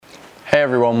Hey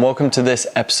everyone, welcome to this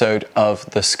episode of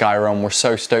The Sky Realm. We're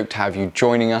so stoked to have you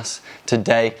joining us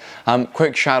today.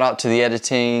 Quick shout out to the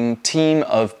editing team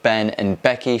of Ben and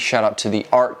Becky. Shout out to the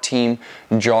art team,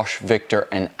 Josh, Victor,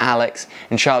 and Alex.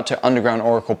 And shout out to Underground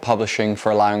Oracle Publishing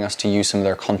for allowing us to use some of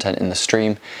their content in the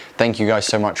stream. Thank you guys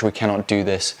so much. We cannot do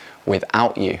this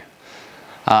without you.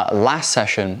 Last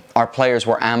session, our players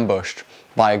were ambushed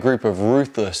by a group of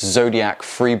ruthless Zodiac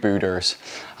freebooters,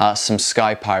 some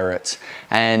sky pirates.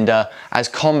 And as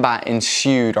combat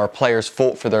ensued, our players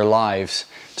fought for their lives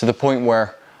to the point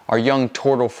where our young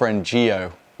turtle friend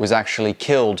Geo was actually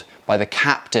killed by the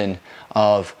captain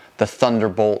of the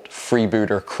Thunderbolt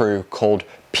freebooter crew called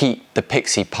Pete the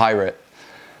Pixie Pirate.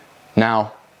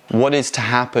 Now, what is to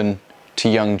happen to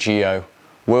young Geo?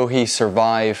 Will he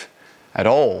survive at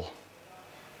all?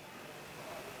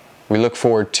 We look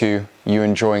forward to you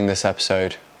enjoying this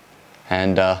episode,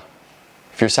 and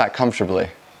if you're sat comfortably,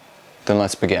 then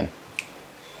let's begin.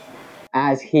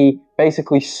 As he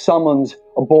basically summons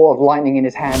a ball of lightning in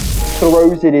his hand,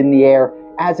 throws it in the air.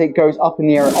 As it goes up in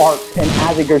the air, it arcs, and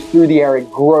as it goes through the air,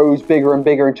 it grows bigger and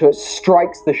bigger until it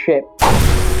strikes the ship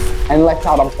and lets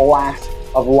out a blast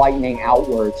of lightning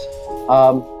outwards.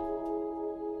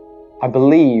 I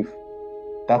believe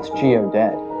that's Geo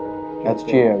dead. That's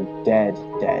Geo dead.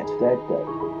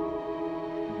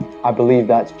 I believe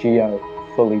that's Geo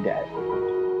fully dead.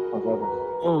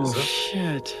 Oh,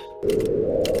 shit.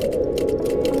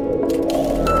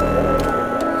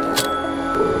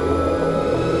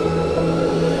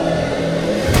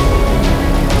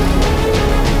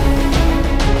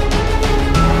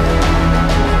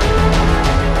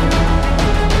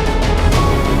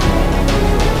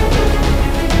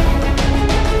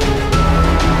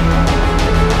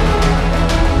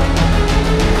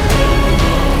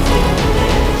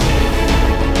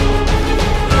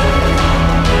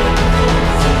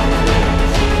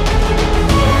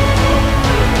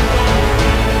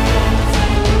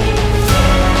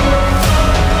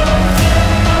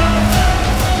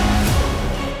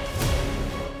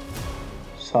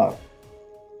 So,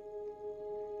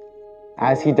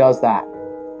 as he does that,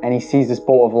 and he sees this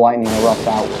ball of lightning erupt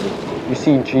outward, you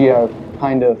see Geo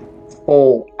kind of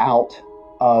fall out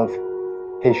of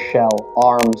his shell,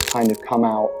 arms kind of come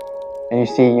out, and you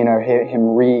see,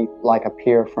 him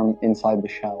appear from inside the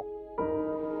shell.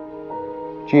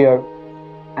 Geo,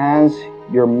 as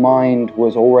your mind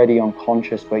was already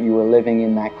unconscious, but you were living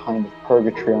in that kind of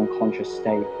purgatory unconscious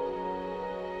state,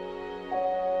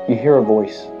 you hear a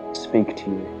voice speak to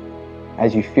you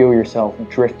as you feel yourself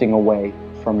drifting away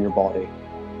from your body.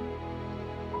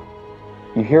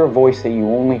 You hear a voice that you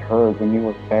only heard when you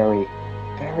were very,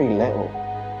 very little.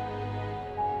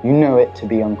 You know it to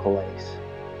be Uncle Ace.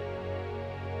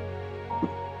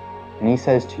 And he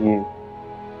says to you,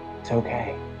 "It's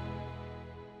okay.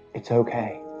 It's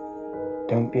okay.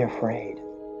 Don't be afraid.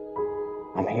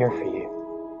 I'm here for you.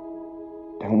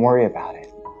 Don't worry about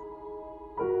it.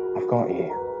 I've got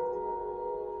you."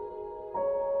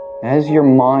 As your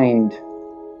mind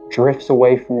drifts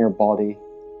away from your body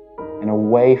and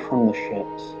away from the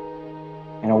ships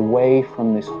and away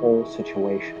from this whole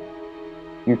situation,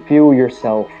 you feel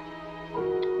yourself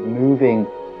moving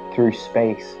through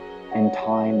space and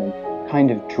time and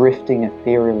kind of drifting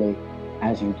ethereally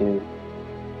as you do,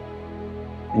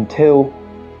 until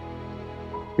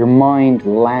your mind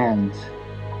lands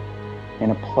in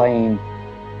a plane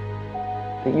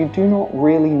that you do not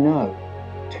really know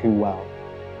too well.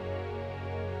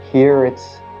 Here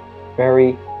it's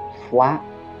very flat.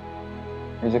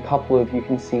 There's you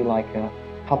can see like a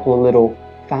couple of little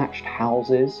thatched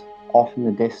houses off in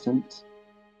the distance.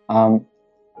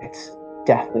 It's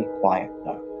deathly quiet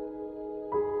though.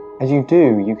 As you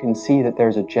do, you can see that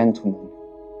there's a gentleman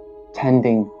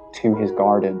tending to his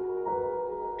garden,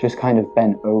 just kind of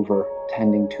bent over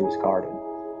tending to his garden.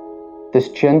 This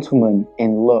gentleman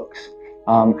in looks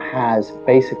has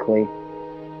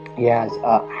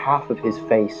half of his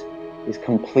face is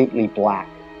completely black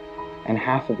and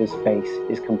half of his face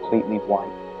is completely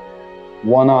white.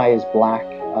 One eye is black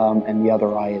and the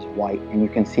other eye is white, and you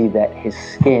can see that his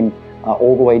skin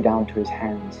all the way down to his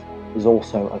hands is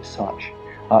also of such.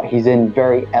 He's in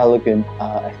very elegant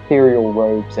ethereal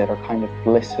robes that are kind of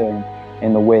glistening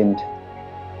in the wind.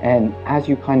 And as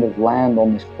you kind of land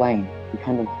on this plane, he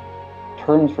kind of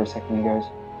turns for a second and he goes,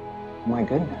 "My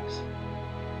goodness.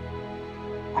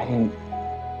 I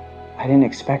didn't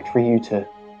expect for you to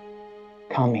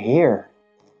come here.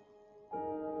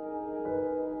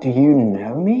 Do you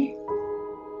know me?"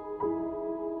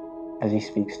 As he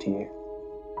speaks to you.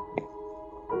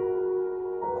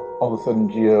 All of a sudden,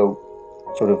 Geo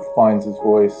sort of finds his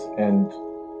voice and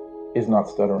is not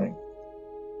stuttering.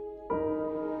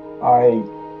 I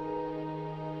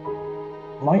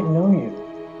might know you.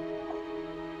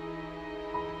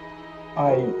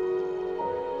 I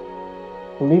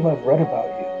believe I've read about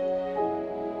you.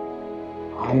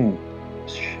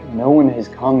 No one has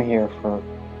come here for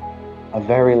a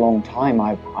very long time.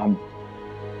 I'm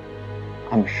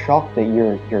shocked that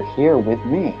you're here with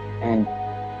me, and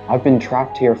I've been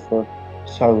trapped here for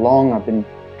so long. I've been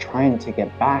trying to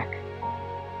get back.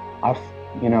 I've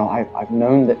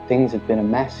known that things have been a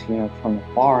mess, from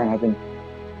afar, and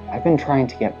I've been trying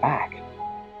to get back.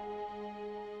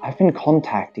 I've been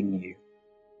contacting you.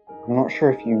 I'm not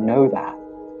sure if you know that.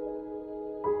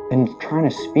 I've been trying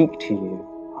to speak to you,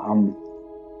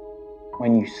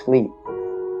 when you sleep.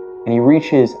 And he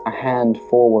reaches a hand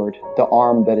forward, the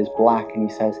arm that is black, and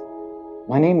he says,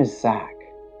 "My name is Zach.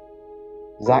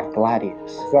 Zach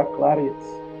Gladius." Zach Gladius.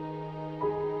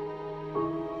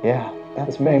 Yeah,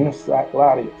 That's famous Zach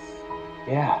Gladius.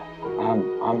 yeah.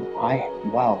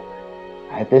 Well,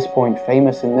 at this point,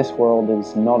 famous in this world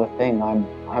is not a thing.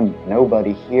 I'm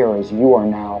nobody here, as you are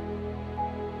now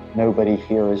nobody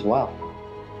here as well.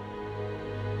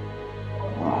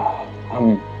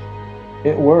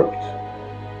 It worked.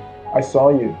 I saw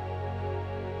you.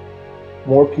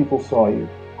 More people saw you.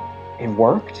 It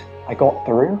worked? I got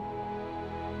through?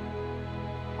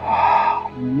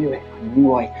 I knew it. I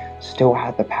knew I still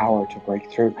had the power to break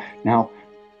through. Now,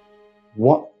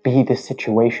 what be the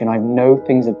situation? I know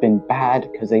things have been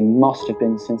bad, because they must have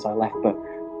been since I left, but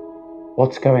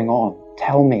what's going on?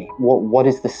 Tell me, what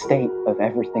is the state of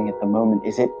everything at the moment?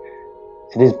 Is it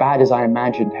as bad as I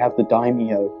imagined? Have the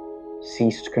daimyo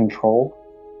ceased control?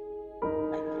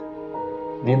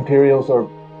 The Imperials are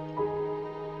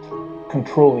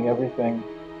controlling everything.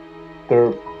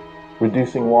 They're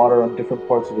reducing water on different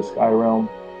parts of the Sky Realm.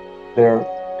 They're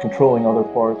controlling other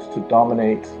parts to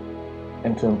dominate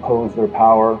and to impose their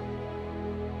power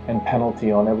and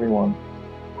penalty on everyone.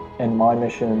 And my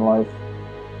mission in life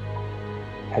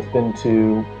has been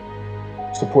to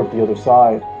support the other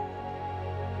side.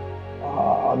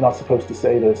 I'm not supposed to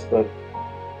say this, but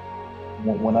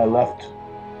when I left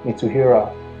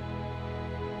Mitsuhira,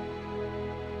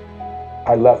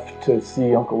 I left to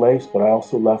see Uncle Ace, but I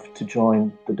also left to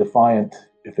join the Defiant,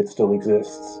 if it still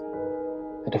exists.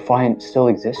 The Defiant still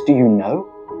exists? Do you know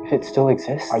if it still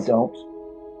exists? I don't.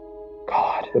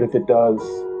 God. But if it does,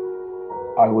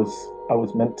 I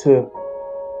was meant to.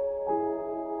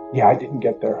 Yeah, I didn't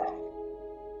get there.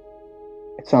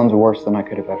 It sounds worse than I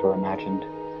could have ever imagined.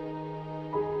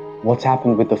 What's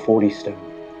happened with the 40 stone?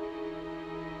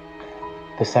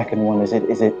 The second one,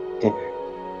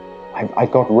 I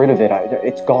got rid of it.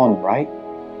 It's gone, right?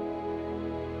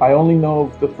 I only know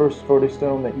of the first 40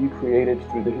 stone that you created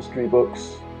through the history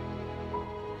books.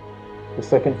 The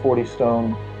second 40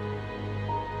 stone,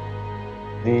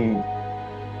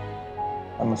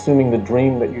 I'm assuming the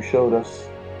dream that you showed us,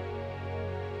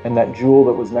 and that jewel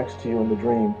that was next to you in the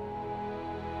dream,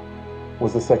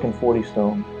 was the second 40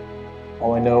 stone.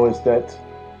 All I know is that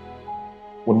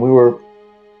when we were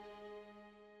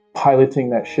piloting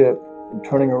that ship and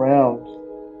turning around,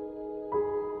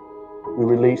 we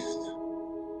released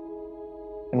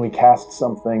and we cast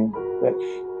something that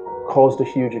caused a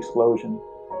huge explosion.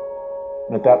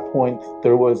 And at that point,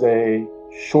 there was a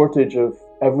shortage of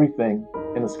everything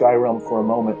in the Sky Realm for a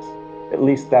moment. At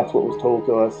least that's what was told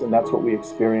to us, and that's what we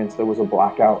experienced. There was a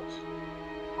blackout.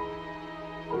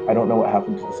 I don't know what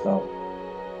happened to the stone.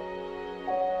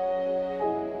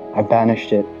 I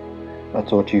banished it.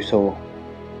 That's what you saw.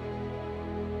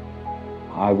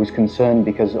 I was concerned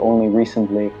because only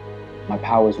recently my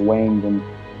powers waned and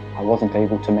I wasn't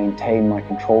able to maintain my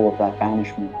control of that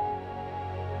banishment.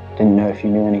 Didn't know if you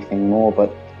knew anything more,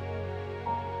 but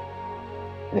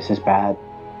this is bad.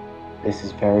 This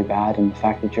is very bad, and the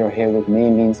fact that you're here with me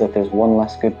means that there's one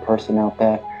less good person out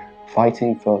there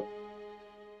fighting for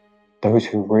those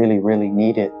who really, really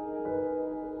need it.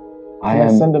 Can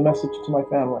I send a message to my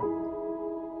family?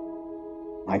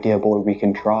 My dear boy, we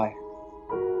can try.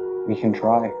 We can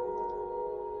try.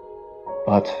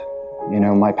 But,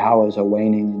 my powers are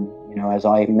waning, and, as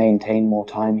I maintain more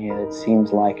time here, it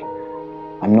seems like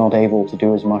I'm not able to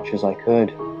do as much as I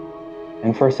could.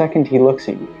 And for a second, he looks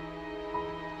at you.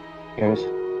 He goes,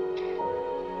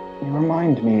 "You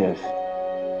remind me of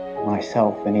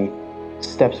myself," and he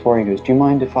steps forward. He goes, "Do you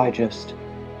mind if I just..."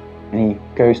 And he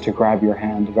goes to grab your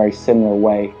hand a very similar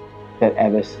way that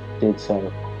Evis did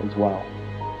so as well.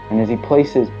 And as he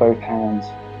places both hands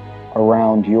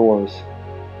around yours,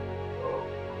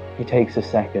 he takes a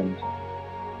second.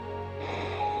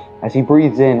 As he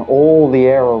breathes in, all the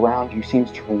air around you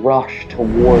seems to rush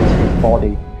towards his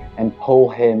body and pull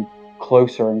him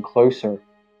closer and closer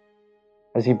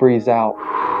As he breathes out,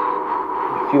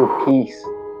 you feel peace,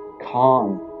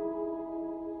 calm.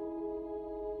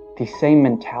 The same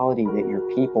mentality that your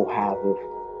people have of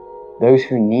those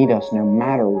who need us, no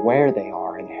matter where they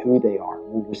are and who they are,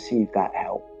 will receive that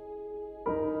help.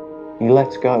 He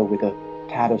lets go with a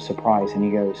tad of surprise and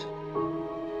he goes,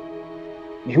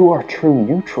 "You are true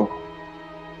neutral.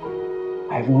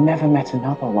 I've never met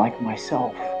another like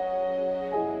myself.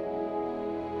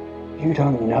 You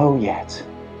don't know yet,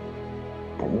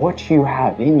 but what you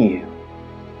have in you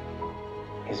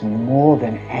is more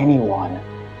than anyone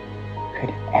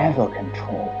could ever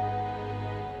control.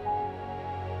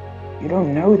 You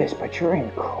don't know this, but you're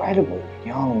incredible,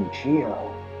 young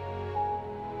Geo.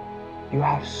 You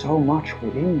have so much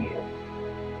within you,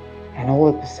 and all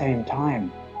at the same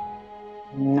time,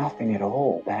 nothing at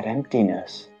all. That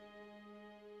emptiness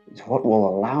is what will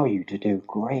allow you to do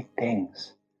great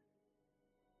things.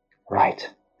 Right,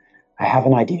 I have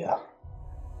an idea.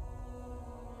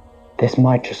 This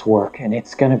might just work, and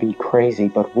it's gonna be crazy,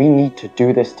 but we need to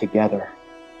do this together.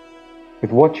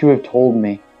 With what you have told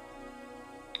me,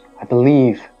 I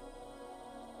believe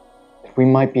that we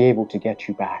might be able to get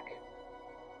you back.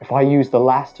 If I use the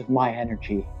last of my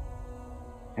energy,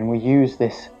 and we use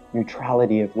this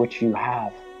neutrality of which you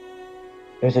have,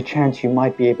 there's a chance you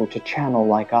might be able to channel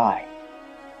like I.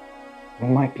 We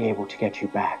might be able to get you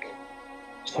back.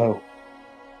 So,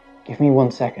 give me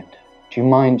 1 second. Do you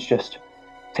mind just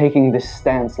taking this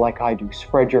stance like I do?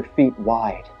 Spread your feet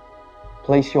wide.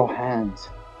 Place your hands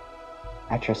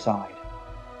at your side.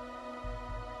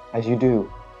 As you do,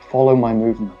 follow my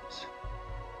movements.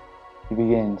 He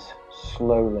begins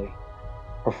slowly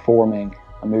performing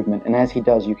a movement, and as he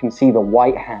does, you can see the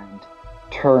white hand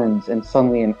turns and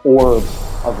suddenly an orb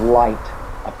of light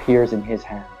appears in his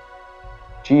hand.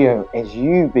 Geo, as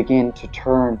you begin to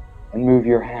turn and move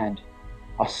your hand,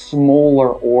 a smaller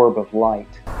orb of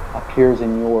light appears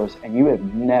in yours, and you have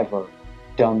never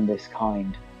done this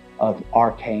kind of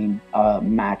arcane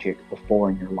magic before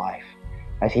in your life.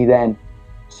 As he then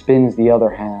spins the other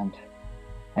hand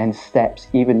and steps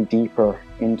even deeper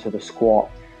into the squat,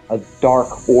 a dark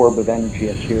orb of energy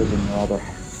appears in your other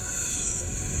hand.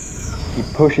 He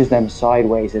pushes them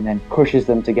sideways and then pushes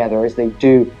them together. As they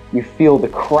do, you feel the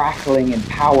crackling and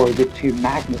power of the two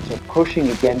magnets are pushing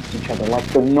against each other like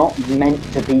they're not meant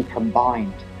to be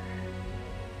combined.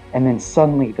 And then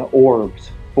suddenly the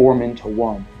orbs form into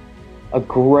one, a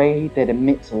gray that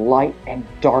emits light and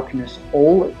darkness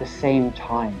all at the same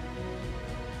time.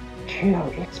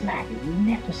 Geo, it's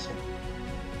magnificent.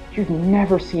 You've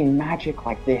never seen magic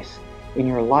like this in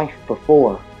your life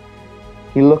before.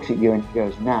 He looks at you and he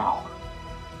goes, "Now,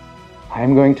 I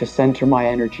am going to center my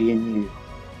energy in you.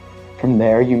 From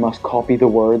there, you must copy the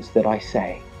words that I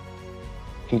say."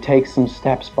 He takes some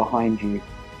steps behind you,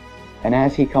 and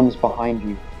as he comes behind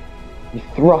you, he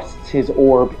thrusts his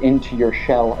orb into your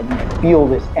shell, and you feel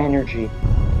this energy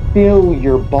fill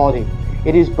your body.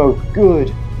 It is both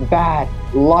good, bad,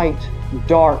 light,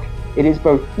 dark. It is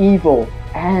both evil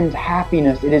and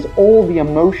happiness. It is all the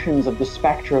emotions of the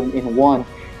spectrum in one.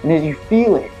 And as you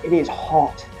feel it, it is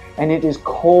hot and it is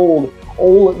cold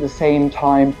all at the same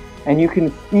time. And you can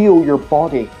feel your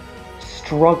body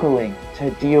struggling to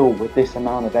deal with this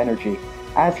amount of energy.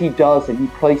 As he does, and he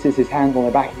places his hands on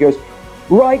their back, he goes,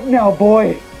 "Right now,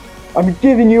 boy, I'm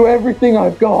giving you everything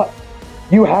I've got.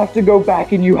 You have to go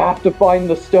back and you have to find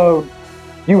the stone.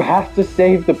 You have to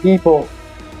save the people.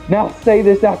 Now say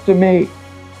this after me.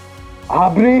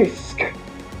 Abrisk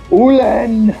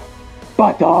Ulen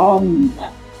Batam."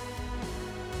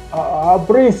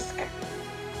 Abrisk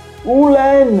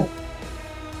Ulen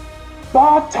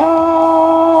Batam!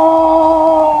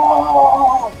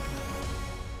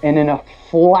 And in a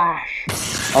flash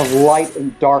of light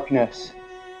and darkness,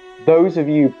 those of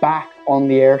you back on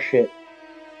the airship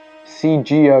see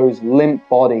Geo's limp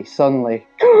body suddenly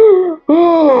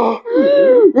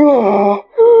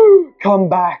come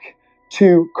back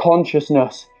to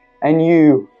consciousness, and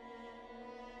you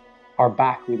are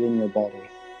back within your body.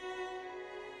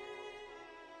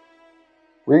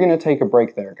 We're going to take a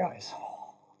break there, guys.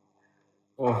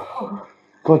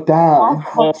 God damn. I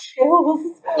got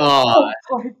chills. Oh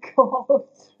my god.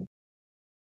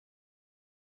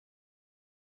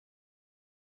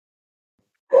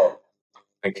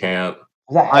 I can't.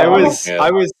 I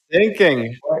was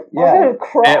thinking I'm gonna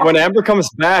cry. when Amber comes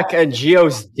back and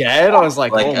Geo's dead, I was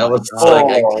like, Like, oh I my was god. like,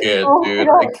 I can't, Oh, dude.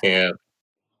 God. I can't.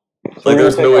 Like,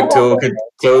 there's no way Joe couldn't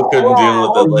deal with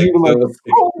it. Like, You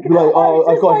like, oh,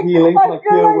 I've got healing. What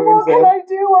can I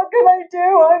do? What can I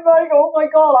do? I'm like, oh my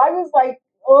god. I was like,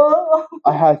 oh.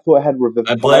 I thought I had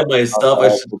revivify. I blame myself. I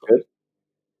should.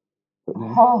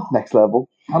 Next level.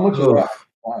 How much is that?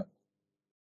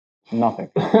 Nothing.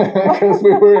 Because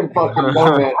we were in fucking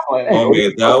no man's land.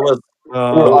 Wait, that was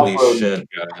holy shit,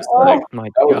 guys! Like, my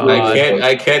That was really God.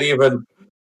 I can't even.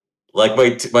 Like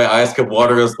my eyes kept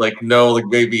watering. I was like, no, like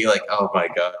maybe like, oh my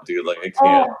god, dude, like I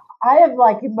can't. I am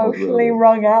like emotionally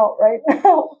wrung out right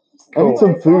now. I need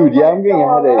some food. Yeah, I'm getting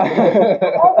a headache.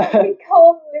 We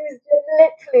can't lose.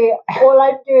 Literally, all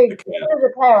I'm doing as a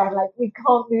player, I'm like, we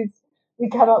cannot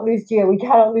lose Gio. We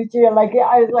cannot lose Gio. Like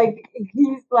I was like,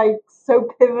 he's like so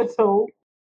pivotal.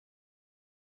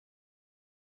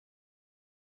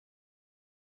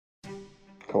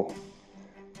 Cool.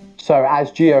 So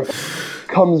as Gio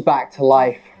comes back to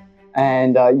life,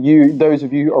 and those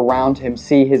of you around him,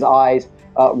 see his eyes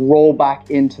roll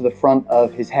back into the front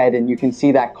of his head, and you can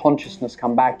see that consciousness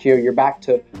come back. Gio, you're back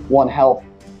to 1 health,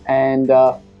 and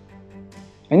from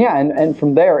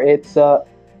there it's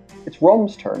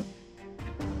Rom's turn.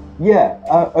 Yeah.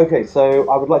 Okay. So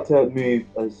I would like to move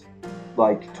as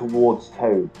like towards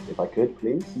Toad, if I could,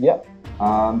 please. Yep.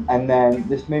 And then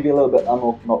this may be a little bit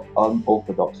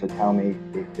unorthodox, so tell me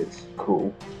if it's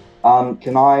cool.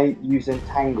 Can I use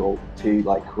Entangle to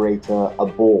like create a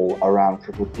ball around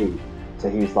Triple P? So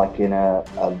he's like in a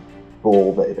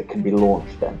ball that can be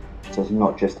launched then. So it's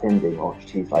not just him being launched,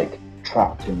 he's like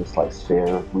trapped in this like sphere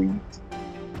of reeds.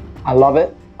 I love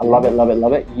it. I love it, love it,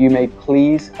 love it. You may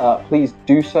please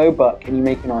do so, but can you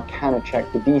make an Arcana check?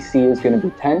 The DC is going to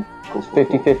be 10. It's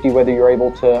 50-50 whether you're able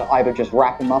to either just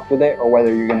wrap him up with it or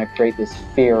whether you're going to create this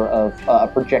sphere of a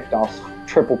projectile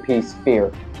Triple P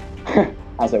sphere,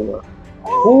 as it were.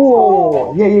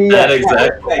 Oh, yeah. That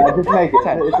exactly. I just make it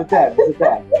 10. It's a 10. It's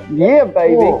a 10. Yeah,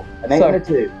 baby. Ooh, an 8 and a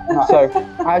 2. Nice. So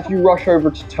as you rush over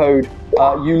to Toad,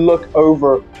 you look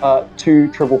over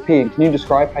to Triple P, and can you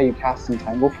describe how you cast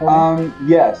Entangle for me?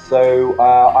 Yeah. So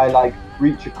I like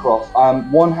reach across.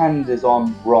 One hand is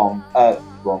on Rom. I'm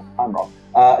wrong.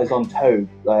 Is on Toad,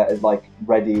 is like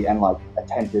ready and like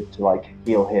attentive to like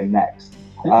heal him next.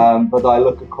 But I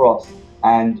look across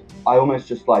and I almost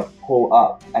just like pull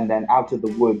up, and then out of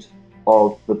the wood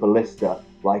of the ballista,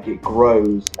 like it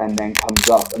grows and then comes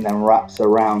up and then wraps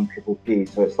around Triple P.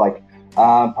 So it's like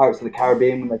Pirates of the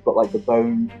Caribbean when they've got like the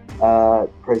bone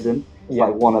prison. It's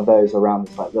like one of those around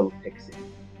this like little pixie.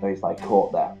 So he's like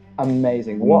caught there.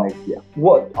 Amazing. What? Yeah.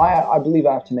 What? I believe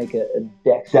I have to make a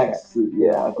dex check.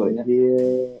 Yeah, I've got it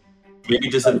here. Maybe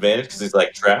disadvantage because he's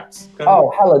like trapped. Oh,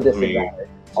 hella disadvantage.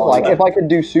 Like if I could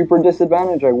do super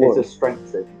disadvantage, I would. It's a strength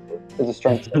save. It's a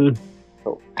strength save.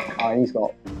 Cool. Alright, he's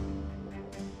got.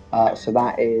 So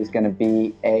that is going to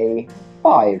be a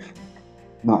 5.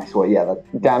 Nice. Well, yeah.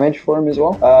 Damage for him as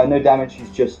well? No damage. He's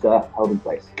just held in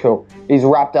place. Cool. He's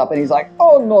wrapped up and he's like,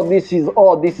 oh no, this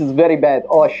is very bad.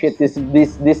 Oh shit, this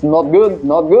not good,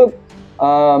 not good.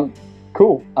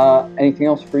 Cool. Anything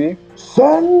else for you?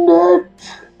 Send it.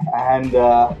 And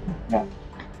yeah,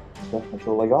 that's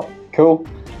all I got. Cool.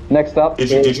 Next up.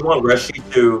 Did you want Reshi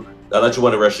to? I thought you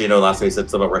wanted Reshi. Last time you said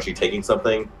something about Reshi taking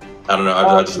something. I don't know.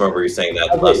 I just remember you saying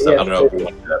that last time. I don't know if you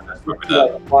wanted that. I just remember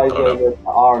that. Flies over to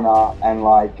Arna and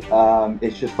like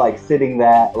it's just like sitting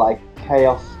there like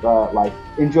chaos, like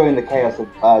enjoying the chaos of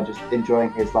just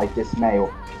enjoying his like dismay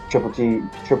or Triple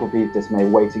P's dismay,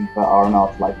 waiting for Arna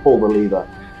to like pull the lever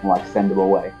and like send him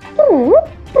away.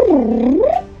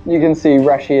 You can see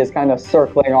Reshi is kind of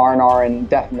circling Arnar and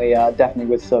definitely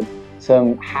with some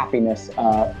happiness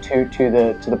to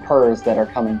the purrs that are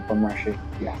coming from Reshi.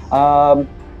 Yes.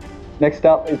 Next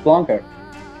up is Blanco.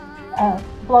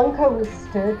 Blanco was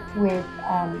stood with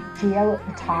Gio at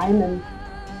the time, and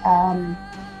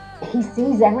he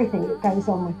sees everything that goes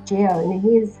on with Gio, and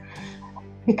he has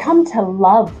become to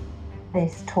love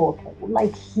this Tortle.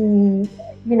 Like he,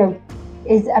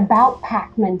 is about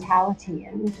pack mentality,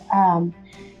 and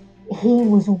he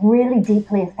was really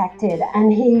deeply affected,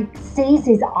 and he sees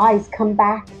his eyes come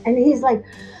back, and he's like,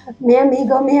 mi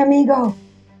amigo,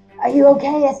 are you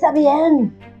okay? Está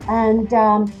bien? And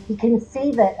he can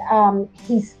see that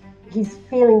he's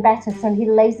feeling better, so he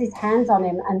lays his hands on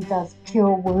him and does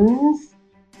cure wounds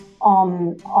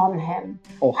on him.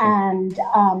 Awesome. And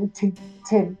to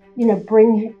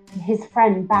bring his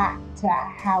friend back to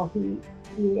how he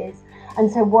is. And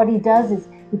so what he does is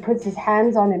he puts his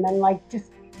hands on him and like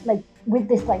just like with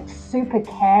this like super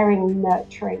caring,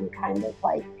 nurturing kind of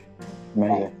like.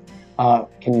 Amazing.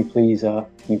 Can you please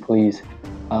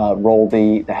roll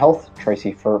the health,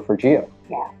 Tracy, for Gio?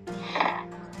 Yeah.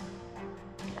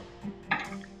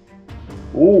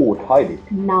 Ooh, tidy.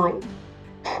 9.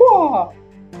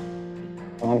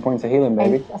 9 points of healing,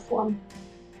 baby. 8 plus 1.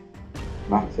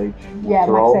 Max H. Yeah,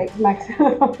 max 8.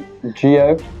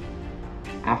 Gio,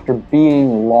 after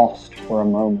being lost for a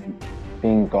moment,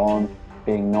 being gone,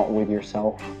 being not with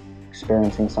yourself,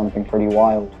 experiencing something pretty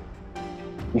wild.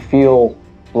 You feel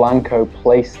Blanco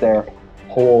place their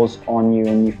paws on you,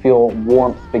 and you feel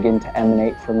warmth begin to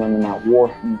emanate from them, and that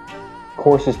warmth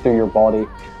courses through your body,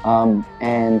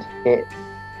 and it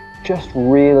just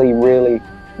really,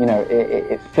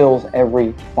 it fills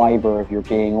every fiber of your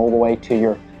being, all the way to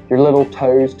your little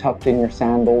toes tucked in your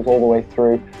sandals, all the way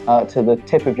through to the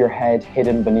tip of your head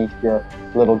hidden beneath your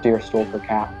little deerstalker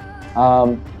cap.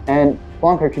 And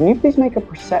Blanco, can you please make a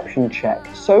perception check?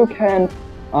 So can,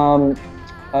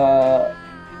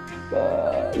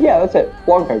 yeah, that's it.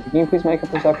 Blanco, can you please make a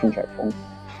perception check for me?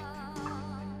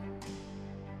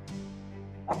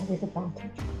 With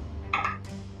advantage.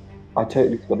 I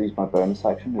totally forgot to use my bonus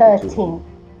action. 13.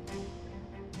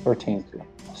 13.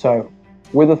 So,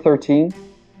 with a 13,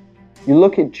 you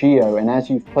look at Geo, and as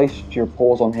you've placed your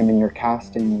paws on him and you're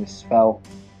casting this spell,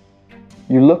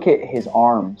 you look at his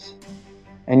arms,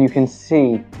 and you can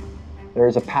see there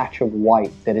is a patch of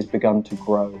white that has begun to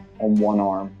grow on one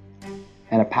arm,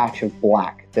 and a patch of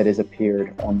black that has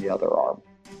appeared on the other arm.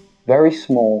 Very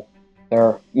small.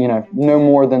 They're, no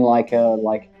more than like a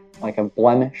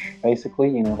blemish,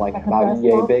 basically, like about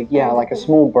yay big. Yeah, like a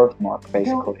small birthmark,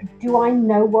 basically. Do I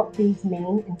know what these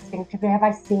mean instinctively? Have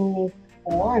I seen these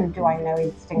before, and do I know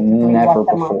instinctively Never what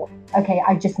them before. are? Okay,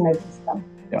 I just noticed them.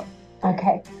 Yeah.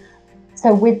 Okay.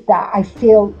 So with that, I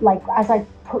feel like as I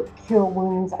put Cure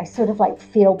Wounds, I sort of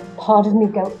feel part of me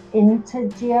go into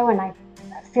Geo, and I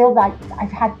feel like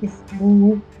I've had this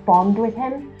new bond with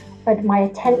him. But my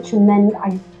attention then,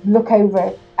 I look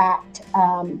over at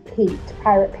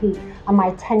Pirate Pete, and my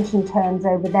attention turns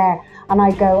over there, and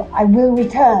I go, I will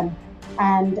return.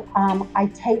 And I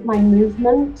take my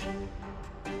movement,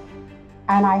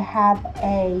 and I have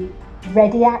a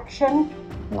ready action.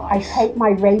 Nice. I take my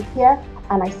rapier,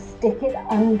 and I stick it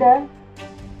under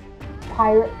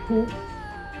Pirate Pete's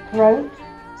throat.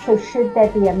 So should there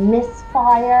be a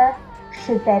misfire,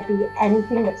 should there be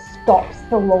anything that stops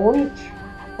the launch,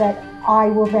 that I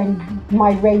will then,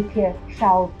 my rapier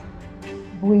shall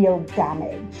wield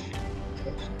damage.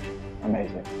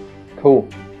 Amazing. Cool.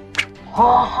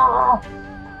 Ha ha!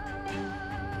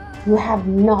 You have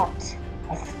not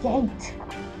escaped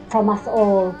from us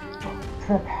all.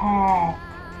 Prepare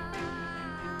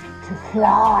to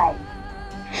fly.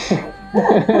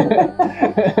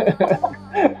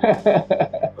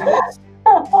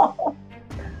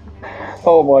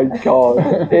 Oh my god.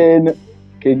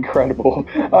 Incredible.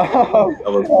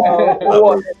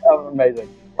 Amazing.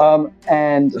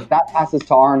 And that passes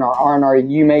to Arnar. Arnar,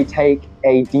 you may take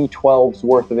a D12's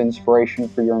worth of inspiration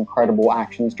for your incredible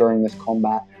actions during this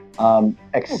combat.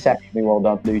 Exceptionally well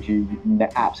done, Luigi.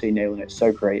 Absolutely nailing it.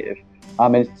 So creative.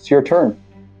 It's your turn.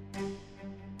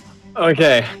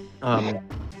 Okay.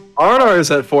 Arnar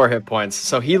is at 4 hit points,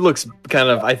 so he looks kind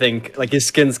of, I think, like his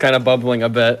skin's kind of bubbling a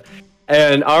bit.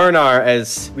 And Arnar,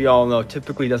 as we all know,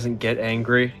 typically doesn't get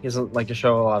angry. He doesn't like to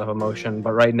show a lot of emotion,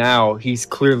 but right now he's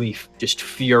clearly just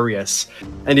furious.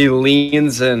 And he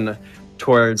leans in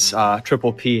towards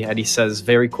Triple P, and he says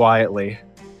very quietly,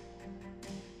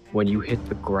 "When you hit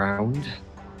the ground,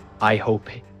 I hope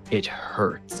it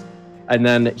hurts." And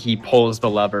then he pulls the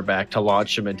lever back to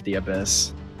launch him into the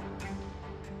abyss.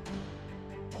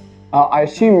 I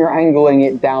assume you're angling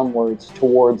it downwards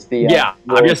towards the. Yeah,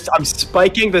 I'm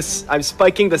spiking this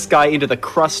guy into the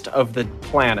crust of the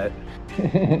planet.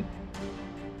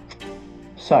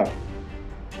 So,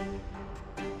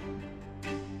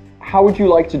 how would you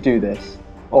like to do this?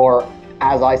 Or,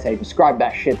 as I say, describe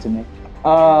that shit to me.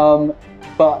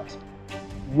 But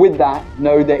with that,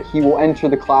 know that he will enter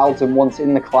the clouds, and once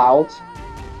in the clouds,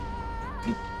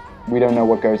 we don't know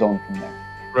what goes on from there.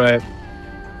 Right.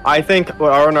 I think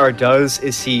what Arnar does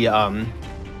is he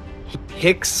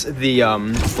hicks the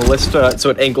ballista so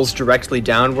it angles directly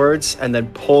downwards, and then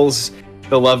pulls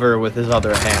the lever with his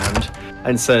other hand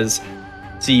and says,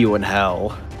 "See you in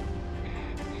hell."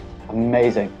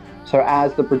 Amazing. So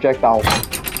as the projectile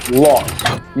locks,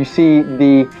 you see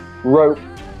the rope,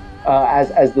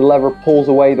 as the lever pulls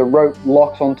away, the rope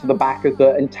locks onto the back of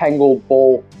the entangled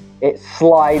ball. It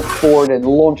slides forward and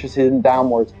launches him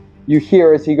downwards. You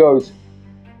hear as he goes,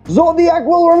 "Zodiac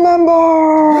will remember!"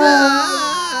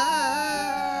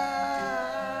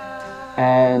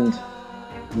 And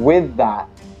with that,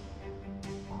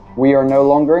 we are no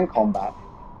longer in combat.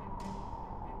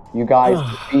 You guys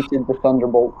defeated the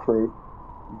Thunderbolt crew.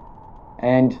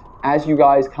 And as you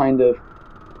guys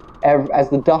as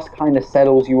the dust kind of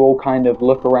settles, you all kind of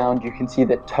look around. You can see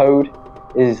that Toad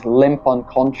is limp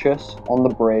unconscious on the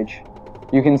bridge.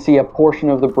 You can see a portion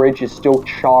of the bridge is still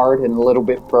charred and a little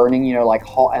bit burning, like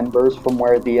hot embers from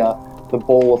where the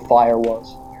ball of fire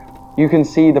was. You can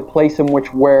see the place in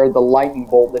which where the lightning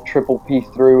bolt that Triple P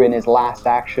threw in his last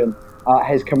action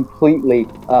has completely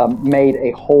made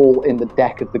a hole in the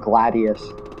deck of the Gladius,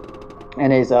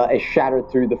 and is shattered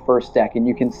through the first deck, and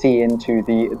you can see into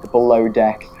the below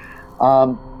deck.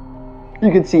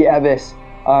 You can see Evis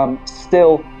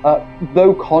still,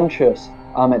 though conscious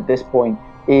at this point,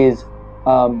 is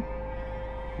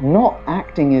not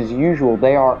acting as usual.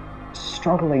 They are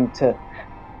struggling to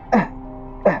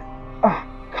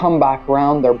come back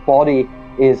round. Their body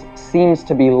seems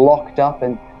to be locked up,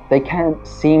 and they can't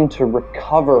seem to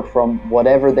recover from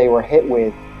whatever they were hit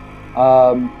with.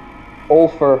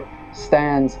 Ulfr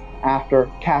stands after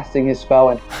casting his spell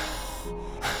and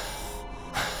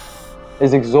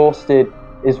is exhausted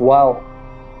as well.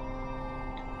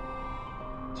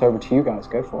 It's over to you guys.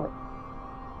 Go for it.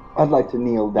 I'd like to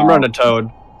kneel down. I'm running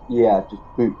Toad. Yeah, just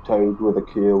boot Toad with a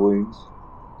Cure Wounds.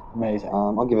 Amazing.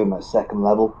 I'll give him a 2nd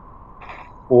level.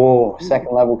 Oh,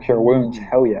 2nd level Cure Wounds.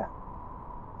 Hell yeah.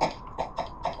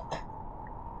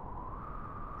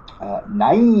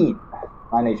 9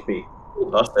 HP.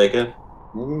 I'll take it.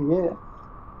 Yeah.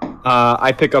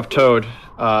 I pick up Toad.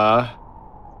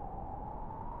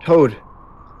 Toad.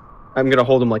 I'm gonna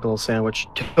hold him like a little sandwich.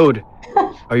 Toad,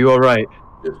 are you all right?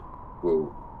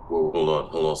 Whoa, hold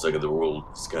on a second. The world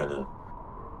is kind of.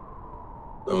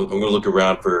 I'm gonna look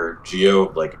around for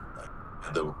Geo, like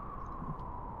the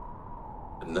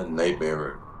nightmare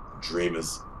or dream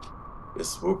is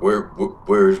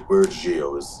where's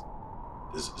Geo? Is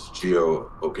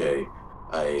Geo okay?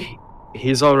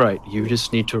 He's all right. You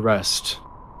just need to rest.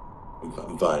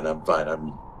 I'm fine. I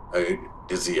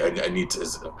need to.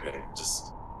 Is it okay?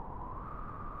 Just.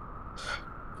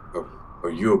 Are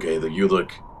you okay? That you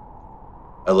look.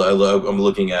 I'm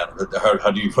looking at. How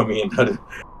do you? I mean, how does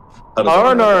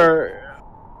Arnar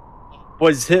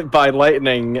was hit by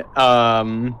lightning.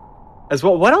 As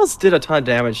well. What else did a ton of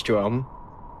damage to him?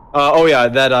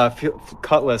 That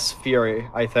Cutlass Fury,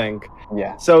 I think.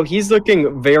 Yeah. So he's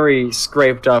looking very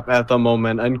scraped up at the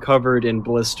moment and covered in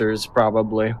blisters,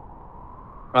 probably.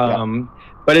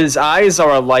 But his eyes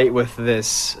are alight with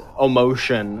this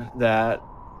emotion that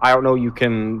I don't know you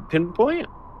can pinpoint.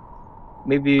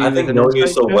 Maybe I think knowing you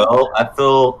so well, I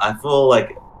feel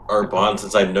like our bond,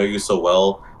 since I know you so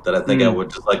well, that I think I would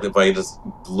just like if I just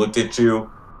looked at you,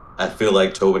 I feel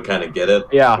like Toad would kind of get it.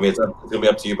 Yeah. I mean, it's gonna be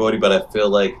up to you, Bodhi, but I feel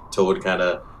like Toad would kind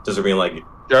of just being like,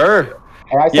 sure.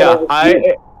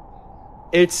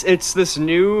 It's this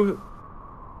new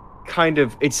kind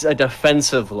of, it's a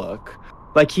defensive look.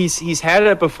 Like he's had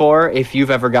it before. If you've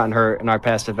ever gotten hurt in our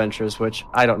past adventures, which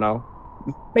I don't know,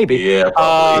 maybe. Yeah.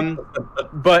 Probably.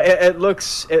 But it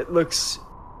looks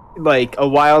like a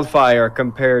wildfire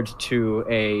compared to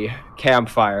a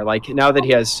campfire. Like now that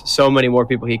he has so many more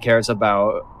people he cares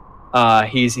about,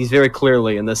 he's very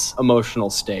clearly in this emotional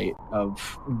state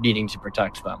of needing to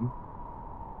protect them.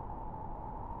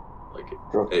 Like,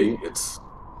 hey, it's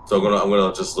so I'm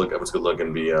gonna just look. I'm just gonna look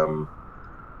and be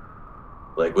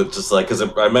like with just like because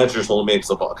I imagine you're holding me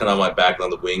kind of on my back on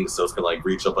the wings, so it's gonna like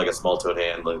reach up like a small Toad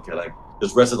hand, like kind of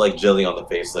just rest it like gently on the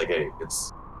face, like hey,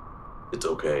 it's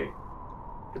okay,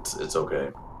 it's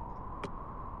okay.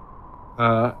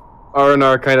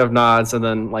 Arnar kind of nods and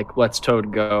then like lets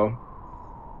Toad go.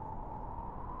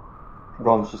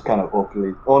 Ron's just kind of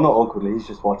awkwardly, or not awkwardly, he's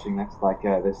just watching this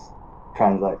this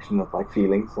transaction of like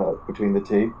feelings between the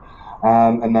two,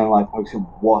 and then like asking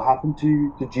what happened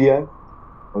to Geo.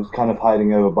 I was kind of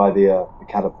hiding over by the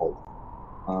catapult.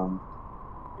 I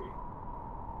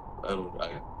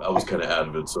was kind of out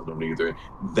of it, so I don't either.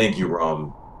 Thank you,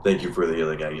 Rom. Thank you for the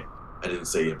like. I didn't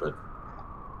say it, but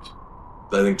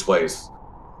I think twice.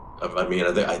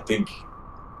 I think.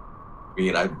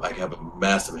 I have a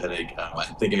massive headache. I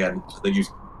think you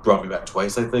brought me back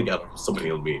twice. I think somebody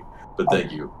healed me, but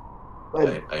thank you.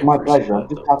 My pleasure. I'm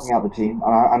just helping out the team,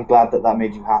 and I'm glad that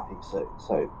made you happy.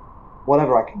 So,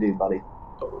 whatever I can do, buddy.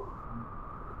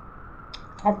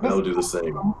 I'll do the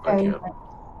same. I can.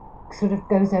 Sort of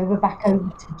goes back over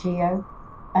to Geo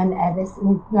and Evis,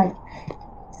 and like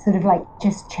sort of like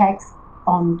just checks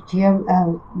on Geo.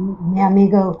 Mi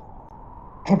amigo,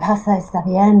 ¿qué pasa? ¿Está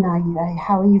bien?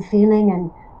 How are you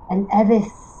feeling? And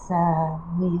Evis,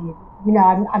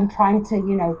 I'm trying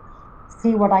to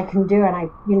see what I can do, and I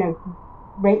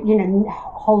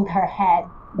hold her head.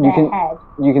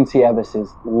 You can see Evis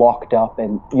is locked up,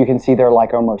 and you can see they're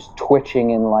like almost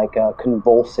twitching and like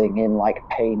convulsing in like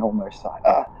pain, almost like.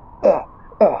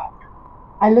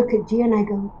 I look at Geo and I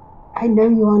go, I know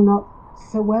you are not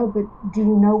so well, but do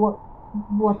you know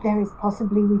what there is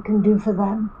possibly we can do for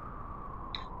them?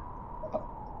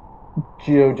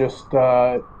 Geo just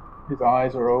his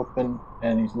eyes are open,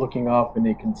 and he's looking up and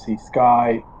he can see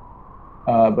sky,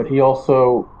 but he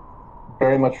also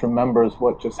very much remembers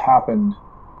what just happened,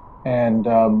 and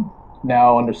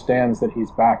now understands that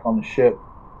he's back on the ship,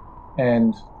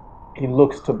 and he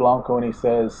looks to Blanco and he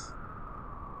says,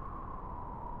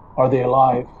 "Are they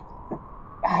alive?"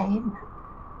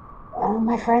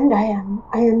 My friend, I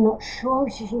am not sure.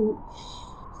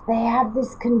 They have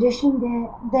this condition.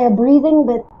 They're breathing,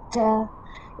 but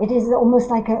it is almost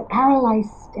like a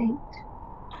paralyzed state.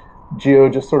 Geo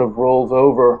just sort of rolls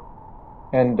over,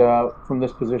 and from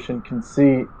this position can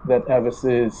see that Evis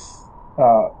is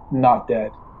not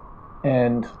dead,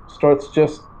 and starts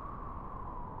just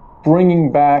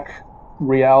bringing back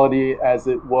reality as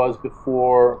it was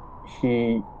before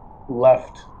he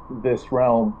left this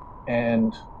realm,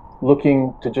 and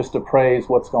looking to just appraise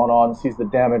what's going on, sees the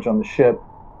damage on the ship,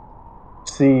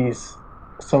 sees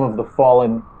some of the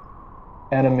fallen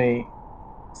enemy,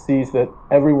 sees that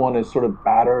everyone is sort of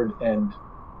battered and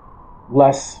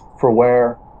less for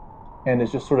wear, and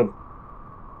is just sort of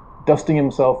dusting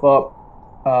himself up.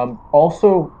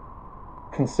 Also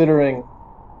considering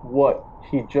what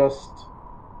he just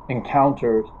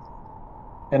encountered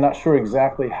and not sure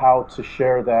exactly how to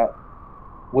share that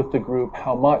with the group,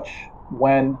 how much,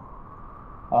 when,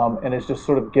 and is just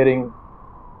sort of getting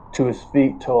to his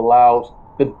feet to allow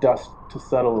the dust to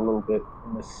settle a little bit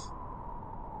in this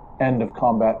end of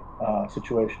combat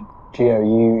situation. Geo,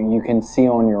 you can see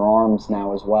on your arms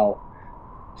now as well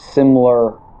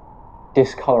similar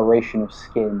discoloration of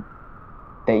skin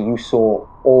that you saw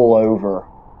all over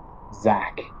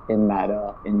Zach in that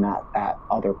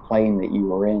other plane that you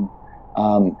were in,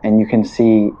 and you can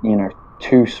see, you know,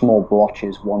 2 small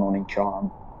blotches, one on each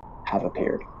arm, have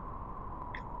appeared.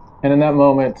 And in that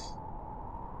moment,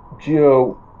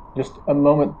 Geo, just a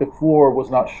moment before, was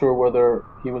not sure whether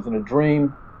he was in a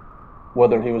dream,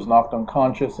 whether he was knocked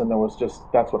unconscious, and there was just,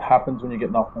 that's what happens when you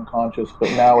get knocked unconscious.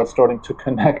 But now it's starting to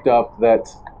connect up that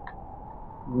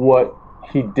what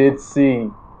he did see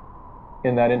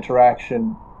in that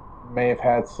interaction may have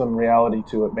had some reality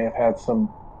to it, may have had some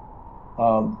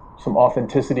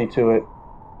authenticity to it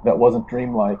that wasn't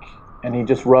dreamlike. And he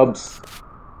just rubs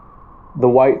the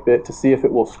white bit to see if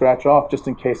it will scratch off, just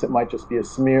in case it might just be a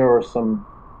smear or some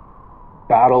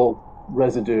battle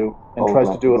residue, and tries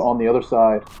to do it on the other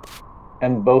side.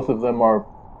 And both of them are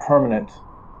permanent.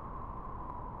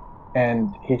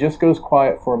 And he just goes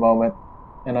quiet for a moment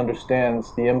and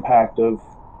understands the impact of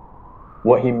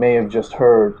what he may have just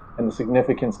heard, and the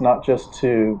significance not just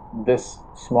to this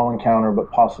small encounter,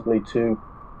 but possibly to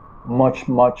much,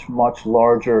 much, much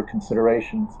larger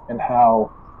considerations, and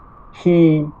how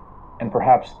he and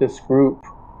perhaps this group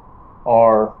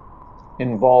are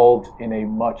involved in a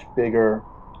much bigger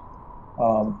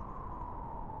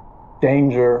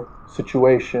danger,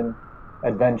 situation,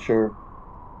 adventure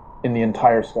in the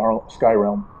entire sky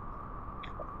realm.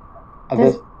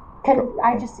 Does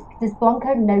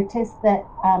Blanco notice that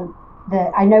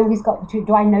I know he's got the 2,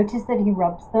 do I notice that he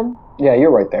rubs them? Yeah,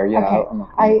 you're right there. Yeah.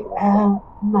 Okay.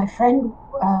 My friend,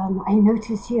 I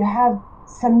notice you have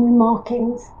some new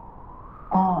markings.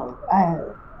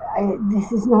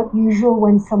 This is not usual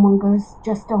when someone goes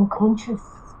just unconscious.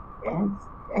 Are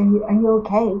you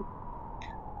okay?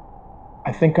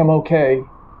 I think I'm okay.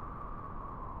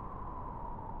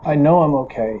 I know I'm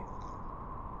okay.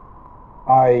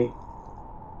 I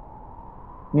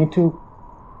need to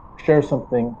share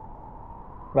something,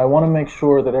 but I want to make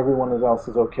sure that everyone else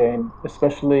is okay, and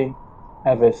especially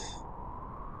Evis.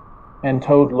 And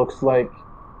Toad looks like,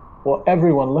 well,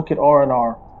 everyone, look at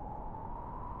R&R.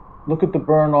 Look at the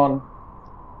burn on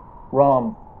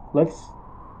Rom. Let's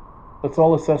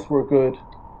all assess we're good.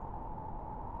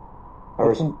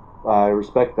 I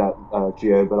respect that,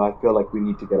 Geo, but I feel like we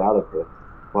need to get out of here.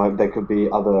 Well, there could be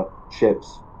other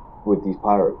ships with these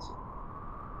pirates.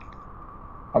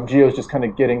 Geo's just kind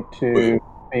of getting to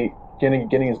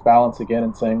getting his balance again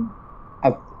and saying,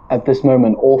 at this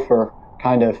moment, Ulfr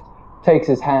kind of takes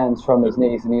his hands from his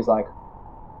knees and he's like,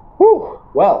 "Whew,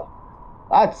 well,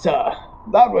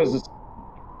 that was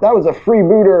a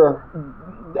freebooter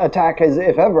attack as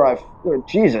if ever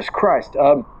Jesus Christ.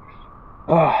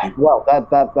 Well,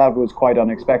 that was quite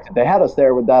unexpected. They had us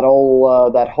there with that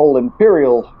whole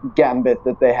Imperial gambit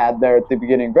that they had there at the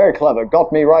beginning. Very clever.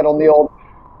 Got me right on the old,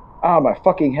 my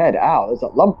fucking head. Ow, there's a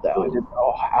lump there.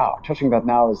 Ow. Touching that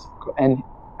now is, and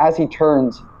as he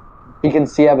turns, he can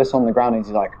see Evis on the ground and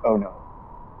he's like, oh no.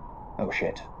 Oh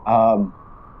shit.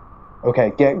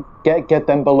 Okay, get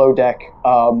them below deck.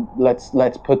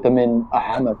 Let's put them in a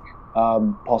hammock,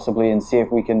 possibly, and see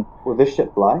if we can. Will this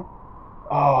ship fly?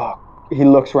 Oh, he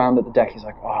looks around at the deck. He's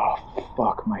like, oh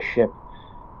fuck, my ship.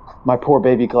 My poor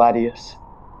baby Gladius.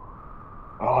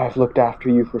 Oh, I've looked after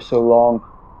you for so long.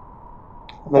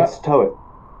 Let's tow it.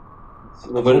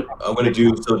 I'm gonna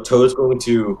do so. Toad's going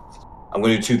to. I'm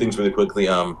going to do two things really quickly.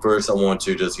 First, I want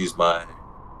to just use my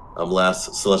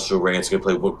last celestial ray. It's going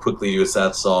to play quickly do a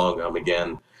sad song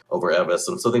again over Evis,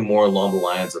 and something more along the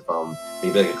lines of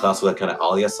maybe like a classical that kind of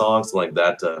Alia song, something like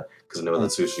that. Because I know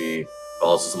that Sushi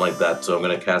also something like that. So I'm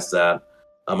going to cast that.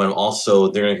 And also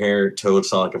they're going to hear Toad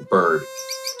sound like a bird.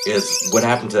 What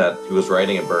happened to that? He was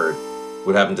riding a bird.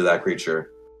 What happened to that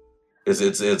creature? Is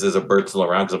a bird still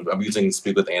around? Because I'm using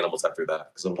speak with animals after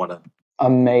that because I want to.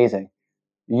 Amazing.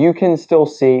 You can still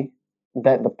see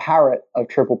that the parrot of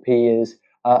Triple P is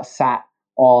sat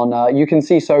on. You can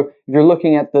see, so if you're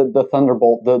looking at the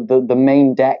Thunderbolt, the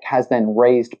main deck has then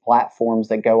raised platforms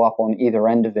that go up on either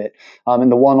end of it.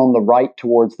 And the one on the right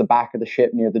towards the back of the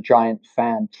ship near the giant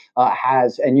fan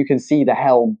has, and you can see the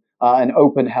helm. An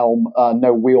open helm,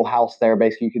 no wheelhouse there.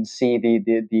 Basically, you can see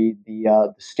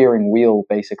the steering wheel,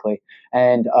 basically,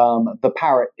 and the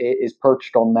parrot is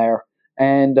perched on there.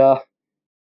 And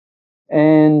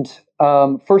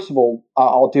first of all,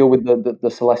 I'll deal with the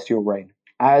celestial rain.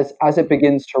 As it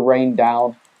begins to rain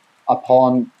down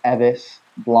upon Evis,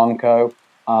 Blanco,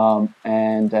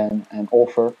 and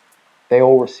Ulfer, they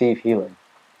all receive healing.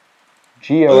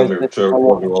 Geo,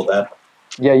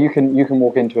 yeah, you can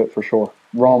walk into it for sure.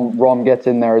 Rom gets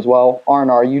in there as well.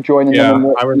 Arna, are you joining them?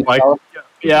 Yeah, I was like,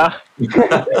 yeah.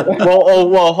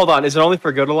 well, hold on. Is it only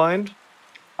for good aligned?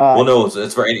 Well, no,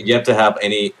 it's for any. You have to have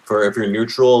any. For if you're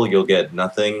neutral, you'll get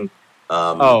nothing.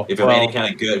 If you're any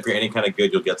kind of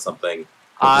good, you'll get something.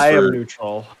 I am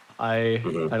neutral. I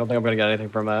don't think I'm gonna get anything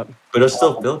from that. But it'll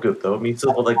still feel good though. It means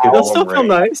it'll like it'll still feel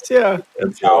nice, yeah.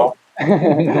 And so,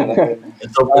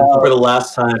 for the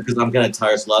last time, because I'm kind of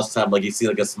tired. So last time, like you see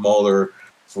like a smaller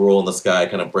swirl in the sky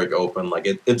kind of break open. Like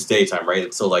it's daytime, right?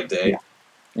 It's still like day.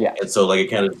 Yeah. And so like it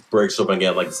kind of breaks open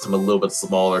again, like it's a little bit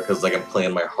smaller because like I'm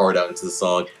playing my heart out into the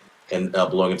song and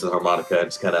blowing into the harmonica.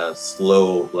 It's kind of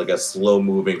slow, like a slow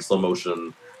moving, slow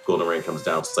motion golden rain comes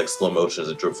down. So it's like slow motion as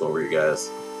it drifts over you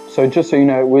guys. So just so you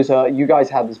know, it was you guys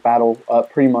had this battle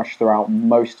pretty much throughout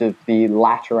most of the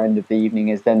latter end of the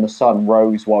evening. As then the sun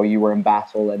rose while you were in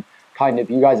battle, and kind of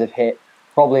you guys have hit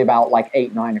probably about like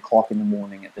 8-9 o'clock in the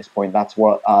morning at this point. That's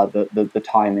what the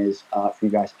time is for you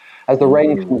guys. As the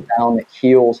rain comes down, it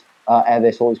heals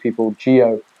Evis, all these people.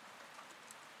 Geo,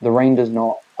 the rain does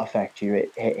not affect you.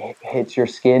 It hits your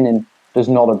skin and does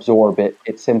not absorb it.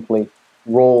 It simply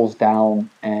rolls down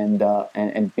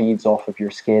and beads off of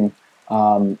your skin.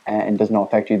 And does not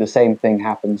affect you. The same thing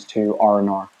happens to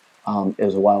R&R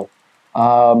as well.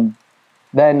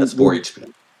 Then that's 4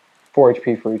 HP. 4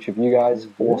 HP for each of you guys.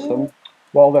 Awesome.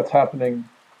 While that's happening,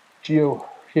 Geo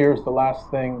hears the last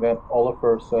thing that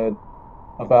Oliver said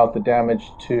about the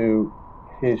damage to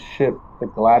his ship, the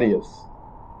Gladius,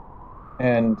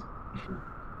 and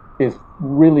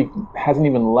hasn't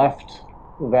even left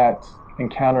that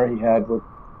encounter he had with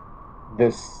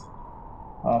this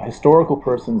historical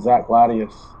person, Zach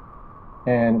Gladius,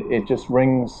 and it just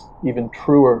rings even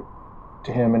truer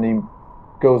to him, and he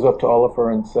goes up to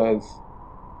Oliver and says,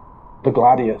 "The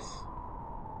Gladius."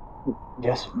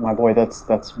 Yes, my boy,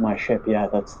 that's my ship. Yeah,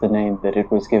 that's the name that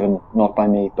it was given, not by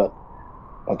me, but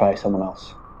by someone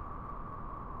else.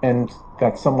 And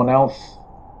that someone else,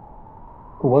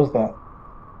 who was that?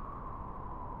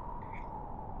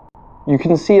 You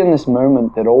can see in this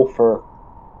moment that Ulfer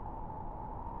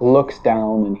looks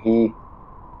down and he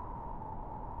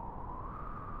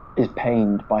is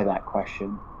pained by that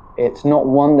question. It's not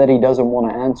one that he doesn't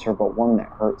want to answer, but one that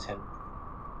hurts him.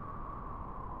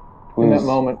 In that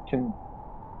moment, can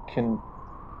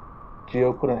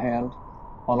Geo put a hand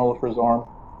on Oliver's arm?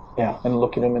 Yeah. And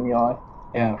look at him in the eye?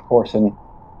 Yeah, of course. And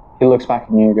he looks back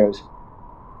at you and goes,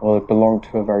 "Well, it belonged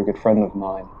to a very good friend of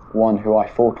mine, one who I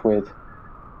fought with.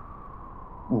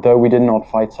 Though we did not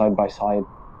fight side by side,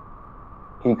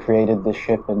 he created this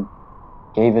ship and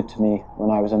gave it to me when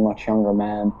I was a much younger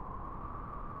man.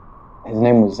 His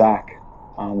name was Zach.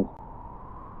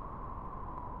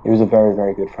 He was a very,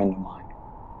 very good friend of mine.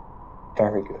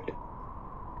 Very good."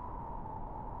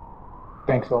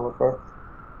 Thanks, Oliver.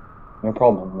 No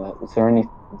problem. Is there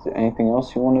anything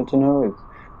else you wanted to know? It's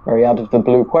a very out of the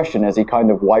blue question as he kind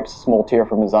of wipes a small tear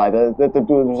from his eye. That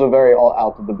was a very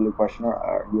out of the blue question.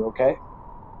 Are you okay?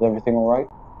 Is everything all right?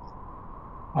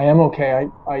 I am okay.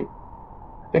 I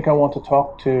think I want to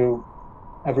talk to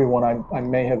everyone. I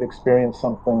may have experienced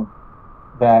something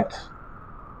that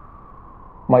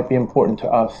might be important to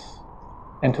us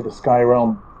and to the Sky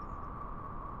Realm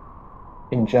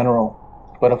in general.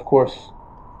 But of course,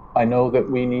 I know that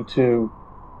we need to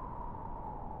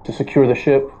secure the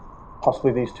ship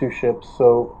possibly these two ships,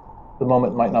 so the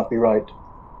moment might not be right.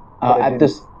 At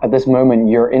this moment,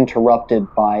 you're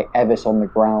interrupted by Evis on the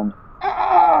ground,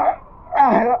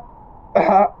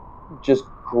 just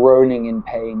groaning in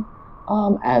pain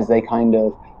as they kind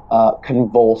of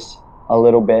convulse a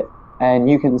little bit. And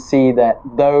you can see that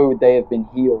though they have been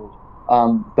healed,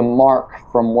 the mark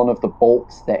from one of the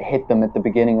bolts that hit them at the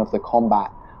beginning of the combat.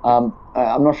 I'm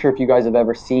not sure if you guys have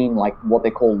ever seen like what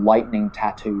they call lightning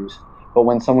tattoos, but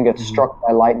when someone gets struck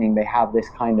by lightning, they have this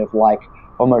kind of like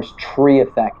almost tree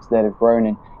effect that have grown.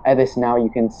 And Evis, now you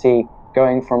can see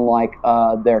going from like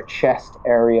their chest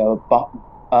area,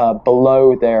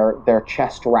 below their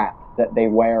chest wrap that they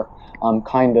wear,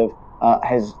 kind of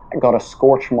has got a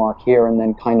scorch mark here, and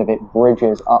then kind of it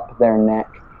bridges up their neck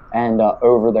and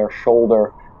over their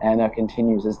shoulder, and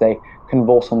continues as they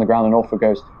convulse on the ground. And Orpha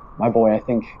goes, "My boy, I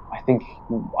think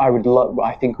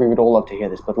we would all love to hear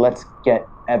this, but let's get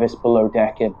Evis below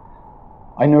deck. And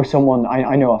I know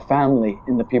I know a family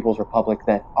in the People's Republic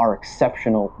that are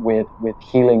exceptional with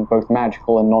healing both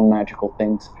magical and non-magical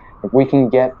things. If we can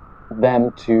get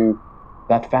them to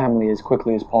that family as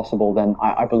quickly as possible, then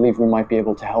I believe we might be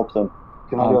able to help them."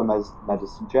 Can I do a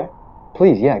medicine check?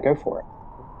 Please, yeah, go for it.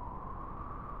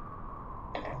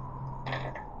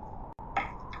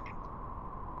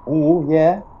 Oh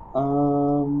yeah.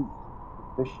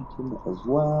 Proficient in it as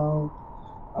well.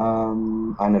 I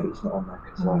know, but it's not on there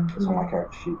because it's on my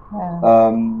character sheet.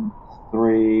 Yeah.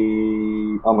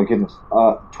 3. Oh my goodness.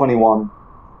 21.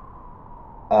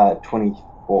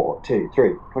 24.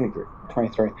 23.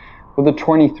 23. With the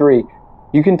 23,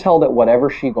 you can tell that whatever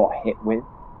she got hit with,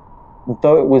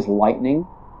 though it was lightning,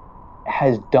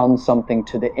 has done something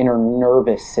to the inner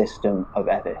nervous system of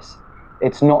Evis.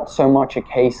 It's not so much a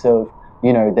case of,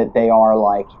 that they are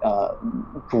like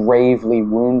gravely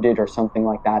wounded or something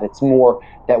like that. It's more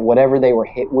that whatever they were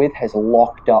hit with has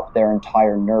locked up their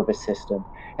entire nervous system,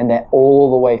 and that all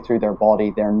the way through their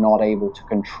body, they're not able to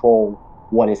control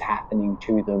what is happening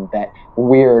to them, that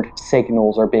weird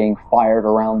signals are being fired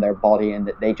around their body, and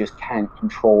that they just can't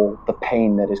control the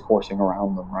pain that is coursing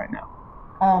around them right now.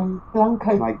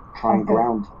 Blanco. Can I try and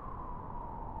ground?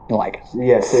 Like,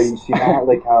 yeah, so you see how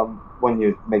like when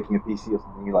you're making a PC or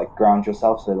something, you like ground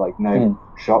yourself, so like no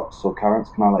shocks or currents.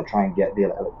 Can I like try and get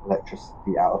the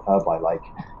electricity out of her by like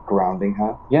grounding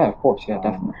her? Yeah, of course, yeah,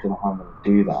 definitely. I don't know how I'm going to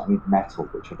do that. I need metal,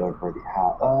 which I don't really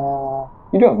have.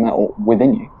 You do have metal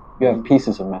within you. You have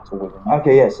pieces of metal within you.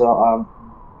 Okay, yeah, so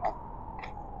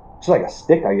just like a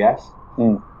stick, I guess.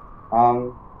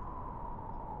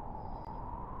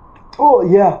 Oh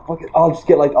yeah, I'll just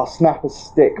get I'll snap a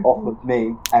stick off of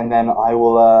me, and then I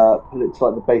will put it to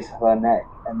like the base of her neck,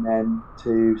 and then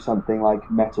to something like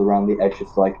metal around the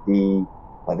edges, like the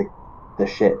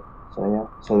ship. So yeah,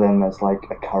 so then there's like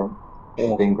a current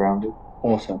being grounded.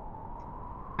 Awesome.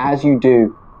 As you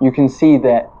do, you can see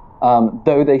that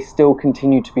though they still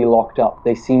continue to be locked up,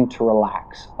 they seem to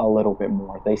relax a little bit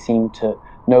more. They seem to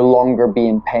no longer be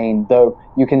in pain, though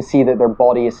you can see that their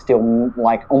body is still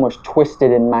like almost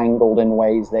twisted and mangled in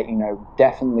ways that,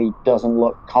 definitely doesn't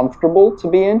look comfortable to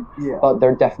be in, but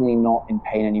they're definitely not in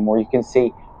pain anymore. You can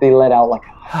see they let out like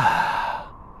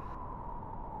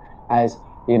as,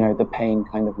 the pain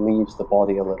kind of leaves the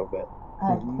body a little bit.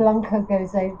 Blanco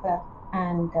goes over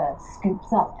and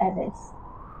scoops up Evis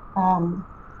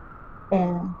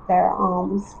in their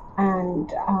arms, and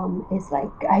is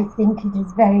like, "I think it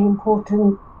is very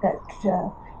important that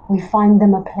we find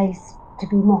them a place to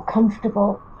be more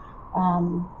comfortable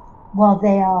while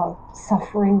they are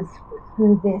suffering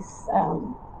through this,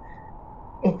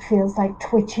 it feels like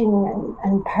twitching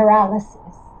and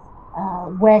paralysis.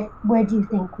 Where do you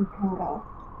think we can go?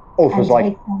 Orpha's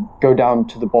like, go down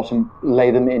to the bottom, lay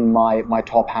them in my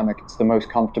top hammock. It's the most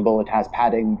comfortable. It has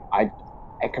padding.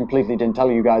 I completely didn't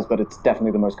tell you guys, but it's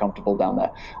definitely the most comfortable down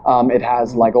there. It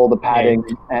has like all the padding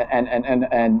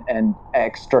and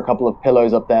extra couple of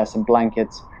pillows up there, some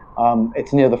blankets.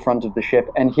 It's near the front of the ship,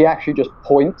 and he actually just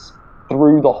points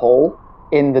through the hole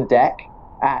in the deck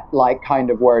at like kind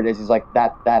of where it is. He's like,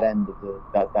 that end of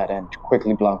that end.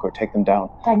 Quickly, Blanco, take them down.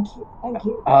 Thank you.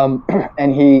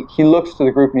 And he looks to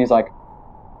the group and he's like,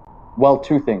 well,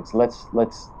 two things.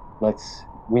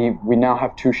 We now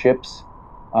have two ships.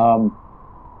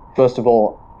 First of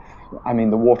all, I mean,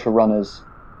 the water runners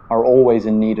are always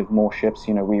in need of more ships.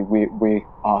 We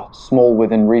are small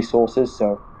within resources,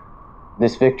 so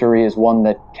this victory is one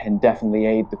that can definitely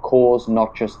aid the cause,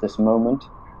 not just this moment.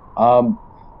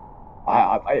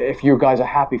 If you guys are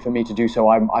happy for me to do so,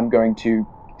 I'm going to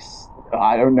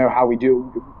I don't know how we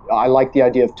do. I like the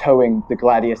idea of towing the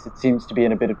Gladius. It seems to be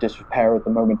in a bit of disrepair at the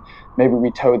moment. Maybe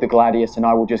we tow the Gladius and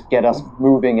I will just get us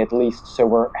moving at least so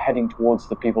we're heading towards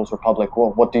the People's Republic.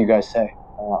 Well, what do you guys say?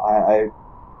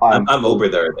 I'm over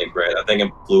there, I think, right? I think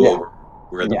I flew over.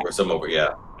 We're some over,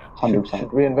 yeah. 100%.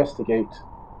 Should we investigate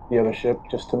the other ship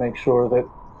just to make sure that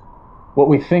what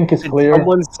we think is clear? Did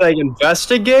someone say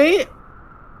investigate?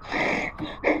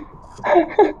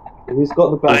 Who's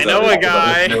got the best? I know a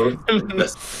guy.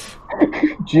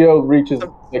 Geo reaches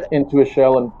into his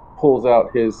shell and pulls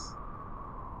out his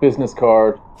business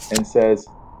card and says,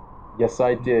 "Yes,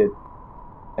 I did,"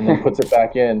 and then puts it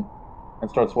back in and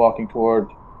starts walking toward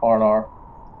Arnar.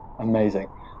 Amazing.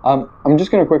 I'm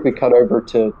just going to quickly cut over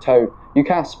to Toad. You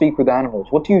can't speak with animals.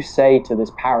 What do you say to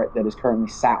this parrot that is currently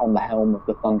sat on the helm of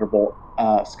the Thunderbolt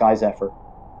Sky Zephyr?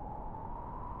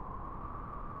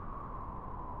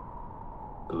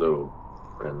 Hello,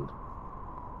 friend.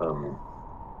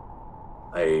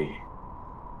 I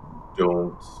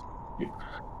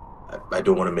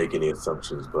don't want to make any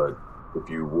assumptions, but if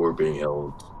you were being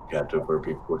held captive or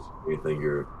being forced to do anything,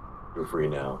 you're free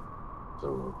now.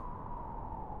 So,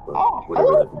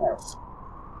 whatever that means.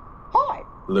 Hi.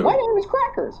 Hello. My name is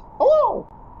Crackers. Hello.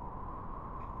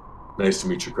 Nice to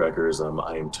meet you, Crackers.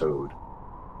 I am Toad.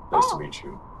 Nice to meet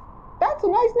you. That's a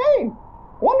nice name.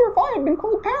 Wonder if I had been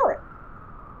called Parrot.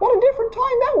 What a different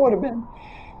time that would have been.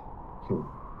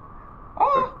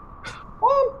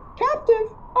 Captive.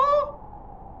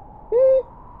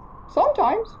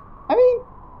 Sometimes. I mean,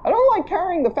 I don't like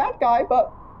carrying the fat guy,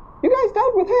 but you guys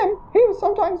dealt with him. He was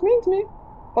sometimes mean to me.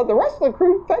 But the rest of the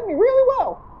crew fed me really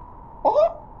well.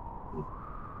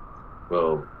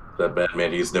 Well, that bad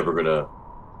man, he's never gonna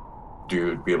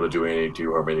be able to do anything to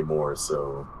you harm anymore,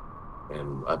 so...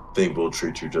 And I think we'll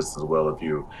treat you just as well if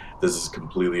you... This is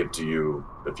completely up to you.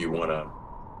 If you want to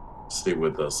stay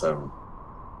with us, I'm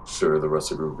sure the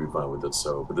rest of the group will be fine with it,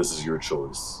 so... But this is your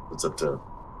choice. It's up to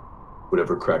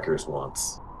whatever Crackers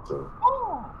wants, so...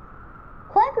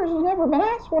 Crackers has never been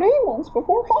asked what he wants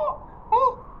before,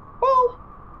 well...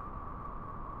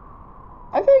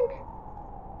 I think...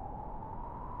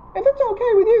 If it's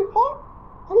okay with you,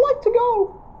 I'd like to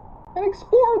go and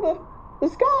explore the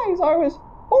skies. I was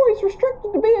always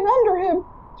restricted to being under him.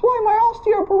 That's why my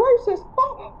osteoporosis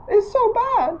is so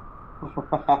bad.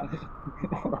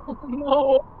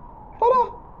 No. But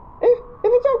if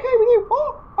it's okay with you,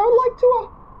 I would like to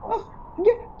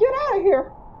get out of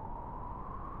here.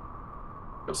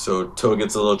 So Toad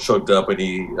gets a little choked up and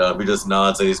he just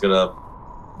nods and he's gonna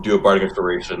do a bardic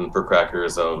inspiration for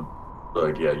Crackers.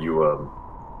 Like you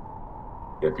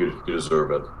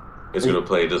deserve it. He's gonna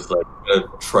play gonna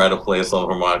try to play a song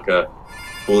harmonica,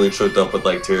 fully choked up with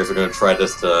tears. We're gonna try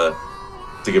just to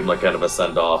give him kind of a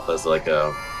send off as he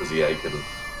can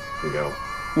go.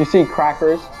 You see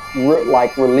Crackers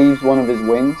relieves one of his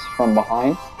wings from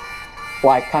behind,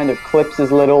 kind of clips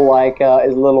his little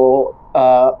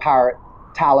parrot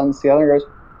talons together and goes,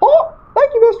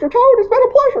 thank you, Mr. Toad, it's been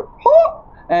a pleasure.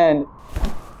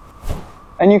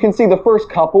 And you can see the first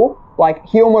couple,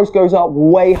 he almost goes up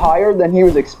way higher than he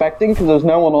was expecting because there's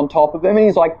no one on top of him, and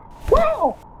he's like,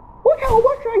 wow, look how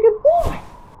much I can fly.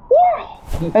 Wow.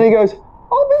 And he goes,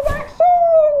 I'll be back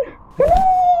soon. Good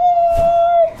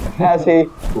night. As he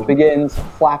begins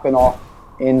flapping off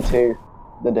into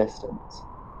the distance.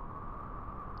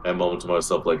 I mumbled to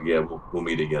myself, we'll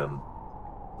meet again.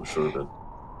 I'm sure of it.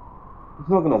 He's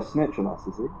not going to snitch on us,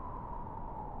 is he?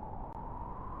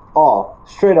 Oh,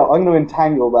 straight up, I'm going to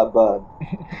entangle that bird.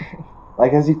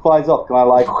 As he flies off, can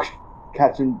I,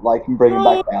 catch him, and bring him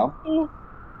back down?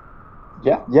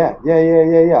 Yeah. Yeah,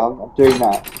 I'm doing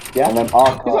that. Yeah. And then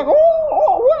Arcar... He's like, wait,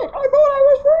 I thought I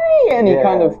was free! And he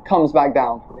kind of comes back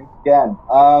down. Again.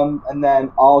 And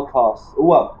then I'll cast...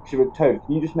 Well, Toad,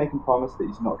 can you just make him promise that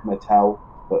he's not going to tell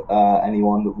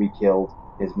anyone that we killed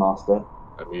his master?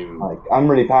 I mean... I'm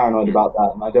really paranoid about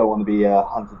that, and I don't want to be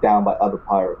hunted down by other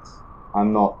pirates.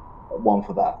 I'm not one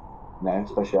for that,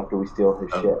 especially after we steal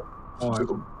his ship.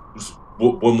 Just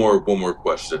one more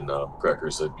question,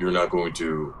 Crackers. You're not going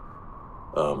to,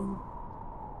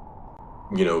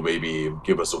 maybe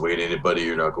give us away to anybody.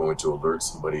 You're not going to alert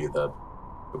somebody of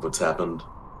what's happened.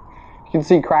 You can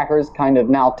see Crackers kind of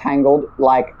now tangled,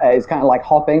 is kind of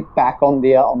hopping back on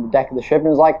the deck of the ship,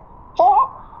 and is like,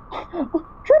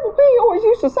 Triple P always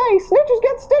used to say, snitches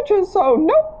get stitches, so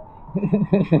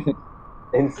nope.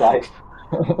 Insight.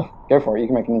 Go for it. You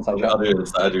can make an insight check. I'll do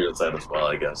insight as well,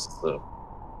 I guess. So.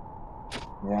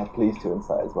 Yeah, please do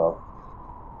insight as well.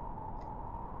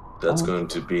 That's going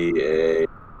to be a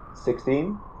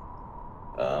 16.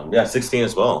 16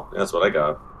 as well. That's what I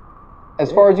got.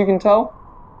 As far as you can tell,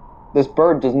 this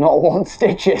bird does not want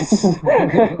stitches,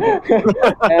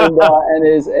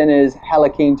 and is hella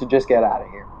keen to just get out of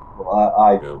here.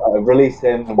 I release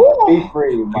him and be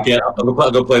free. Again, I'm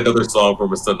gonna play another song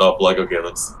from a send off. Like, okay,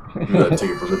 let's do that.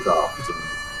 Take it from the top. So,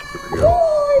 here we go.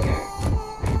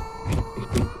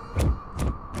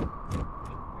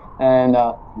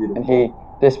 And he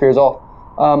disappears off.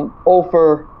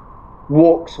 Ulfr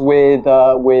walks with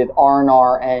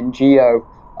Arnar and Geo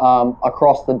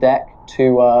across the deck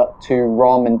to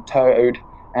Rom and Toad,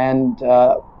 and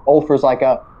Ulfr's like,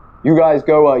 you guys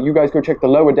go check the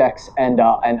lower decks, and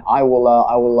I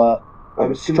will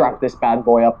strap this bad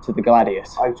boy up to the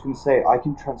Gladius. I was going to say, I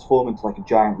can transform into like a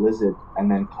giant lizard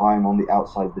and then climb on the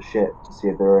outside of the ship to see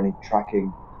if there are any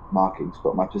tracking markings,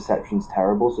 but my perception's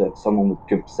terrible, so if someone with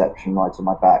good perception rides on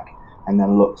my back and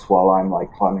then looks while I'm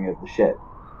like climbing over the ship,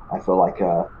 I feel like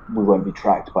we won't be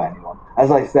tracked by anyone.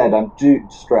 As I said, I'm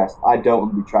stressed. I don't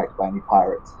want to be tracked by any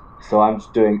pirates, so I'm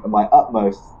just doing my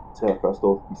utmost to first of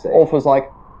all be safe. Ulfr's like,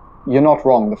 you're not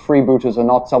wrong. The freebooters are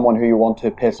not someone who you want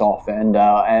to piss off, and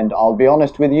I'll be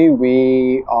honest with you,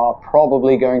 we are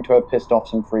probably going to have pissed off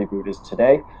some freebooters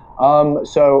today.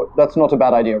 So that's not a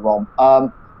bad idea, Rom.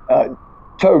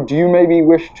 Toad, do you maybe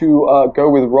wish to go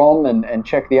with Rom and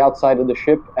check the outside of the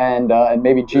ship, and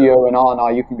maybe Geo and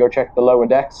Arnar, you can go check the lower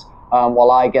decks,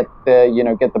 while I get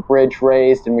the bridge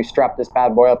raised and we strap this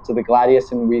bad boy up to the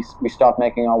Gladius and we start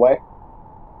making our way.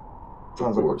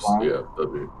 Of course, yeah,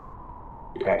 that'd be.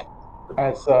 Okay.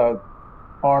 As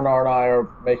Arnar and I are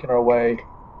making our way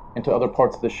into other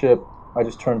parts of the ship, I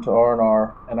just turn to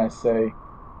Arnar and I say,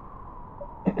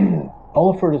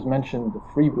 Ulliford has mentioned the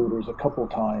freebooters a couple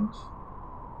times,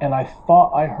 and I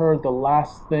thought I heard the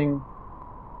last thing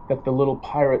that the little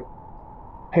pirate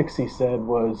pixie said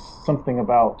was something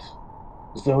about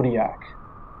Zodiac.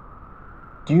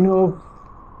 Do you know of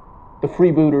the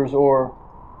freebooters or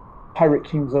Pirate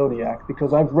King Zodiac?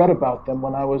 Because I've read about them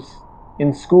when I was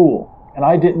in school, and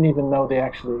I didn't even know they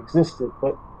actually existed,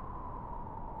 but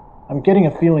I'm getting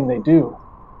a feeling they do.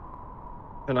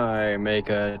 Can I make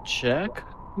a check,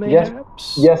 Yes,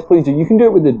 perhaps? yes, please do. You can do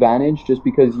it with advantage, just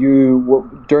because you were,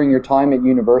 during your time at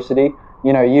university,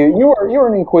 you were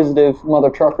an inquisitive mother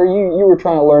trucker. You were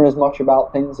trying to learn as much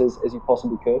about things as you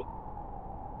possibly could.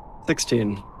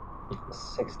 16.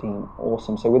 16,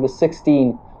 awesome. So with a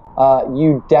 16,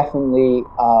 you definitely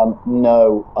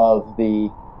know of the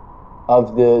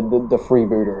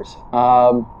freebooters.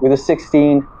 With a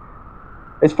 16,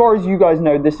 as far as you guys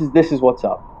know, this is what's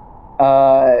up.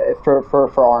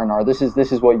 For Arnar, this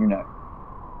is what you know.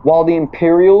 While the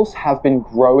Imperials have been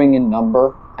growing in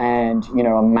number and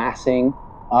amassing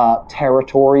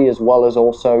territory, as well as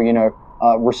also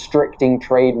restricting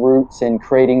trade routes and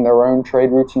creating their own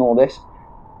trade routes and all this,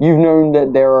 you've known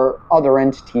that there are other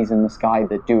entities in the sky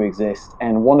that do exist,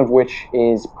 and one of which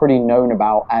is pretty known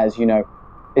about as,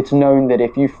 it's known that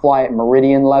if you fly at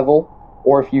meridian level,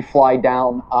 or if you fly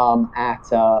down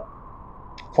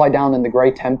in the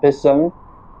Grey Tempest zone,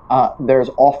 there's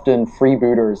often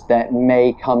freebooters that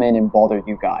may come in and bother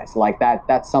you guys. Like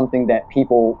that's something that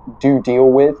people do deal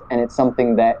with, and it's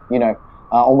something that,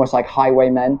 almost like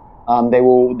highwaymen, they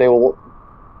will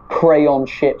prey on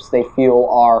ships they feel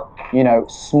are,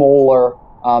 smaller,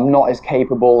 not as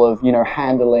capable of,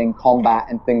 handling combat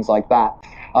and things like that.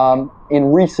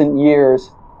 In recent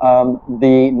years,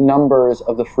 the numbers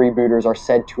of the freebooters are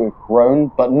said to have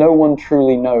grown, but no one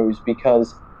truly knows,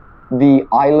 because the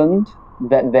island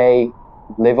that they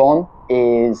live on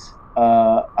is,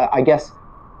 I guess,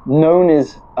 known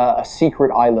as a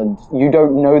secret island. You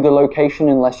don't know the location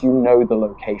unless you know the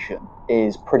location,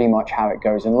 is pretty much how it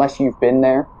goes. Unless you've been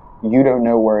there, you don't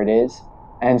know where it is.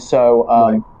 And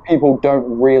so people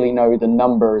don't really know the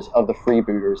numbers of the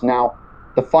freebooters. Now,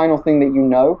 the final thing that you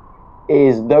know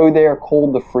is, though they are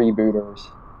called the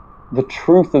freebooters, the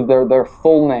truth of their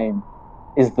full name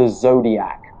is the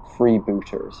Zodiac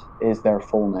Freebooters is their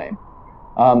full name.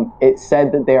 It's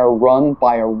said that they are run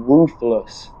by a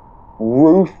ruthless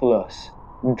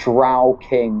drow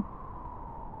king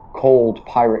called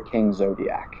Pirate King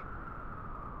Zodiac.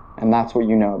 And that's what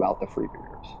you know about the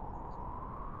freebooters.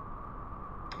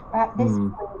 At this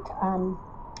point,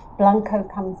 Blanco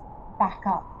comes back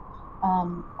up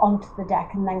onto the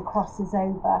deck and then crosses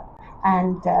over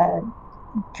and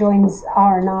joins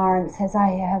R&R and says, I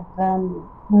have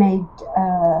made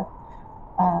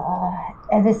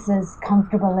this as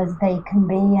comfortable as they can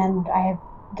be, and I have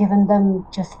given them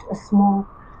just a small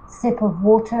sip of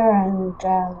water, and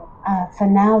for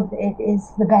now it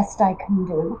is the best I can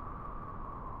do.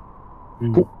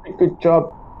 Good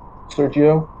job,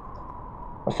 Sergio.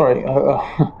 Sorry,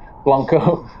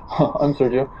 Blanco. I'm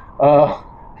Sergio.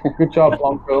 Good job,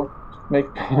 Blanco. make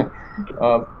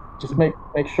just make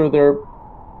sure they're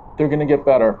going to get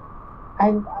better.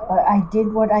 I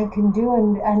did what I can do,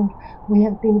 and we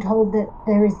have been told that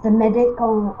there is the medic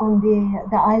on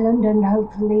the island, and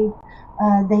hopefully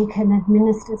they can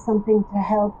administer something to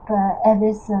help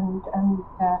Evis. And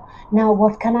now,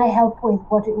 what can I help with?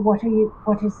 What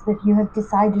is that you have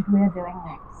decided we are doing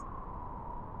next?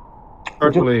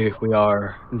 Currently, we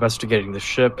are investigating the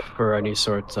ship for any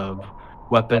sorts of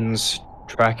weapons,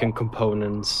 tracking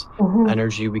components,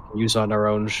 energy we can use on our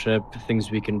own ship, things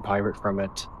we can pirate from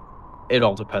it. It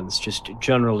all depends. Just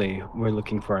generally, we're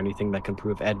looking for anything that can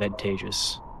prove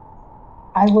advantageous.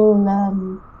 I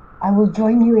will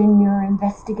join you in your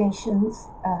investigations.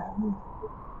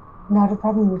 Not a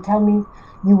problem. You tell me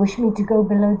you wish me to go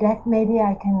below deck. Maybe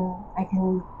I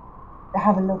can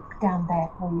have a look down there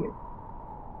for you.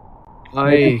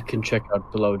 I can check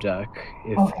out below deck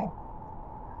if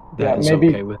that is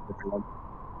okay with everyone.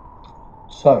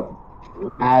 So,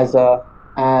 as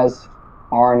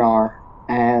Arnar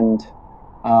and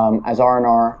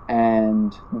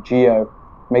Geo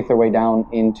make their way down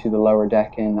into the lower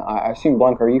deck, and I assume,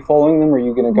 Blanca, are you following them, or are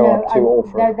you going to go up to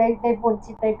Ulfr? No,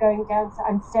 they're going down, so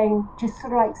I'm staying, just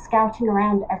sort of like scouting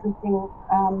around everything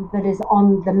that is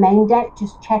on the main deck,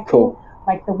 just checking,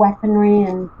 like the weaponry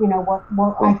and,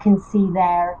 what I can see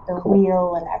there, the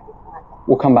wheel and everything like that.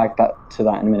 We'll come back to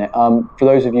that in a minute. For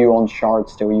those of you on Shard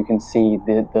still, you can see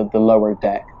the lower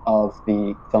deck of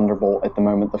the Thunderbolt at the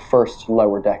moment, the first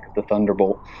lower deck of the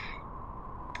Thunderbolt.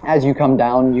 As you come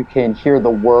down, you can hear the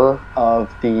whir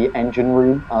of the engine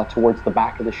room towards the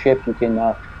back of the ship. You can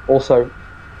also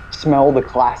smell the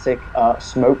classic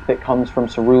smoke that comes from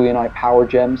ceruleanite power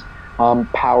gems,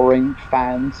 powering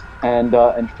fans and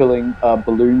filling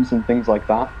balloons and things like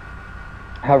that.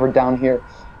 However, down here,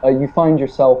 you find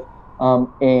yourself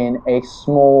in a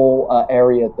small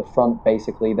area at the front,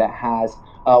 basically, that has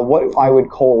what I would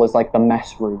call is like the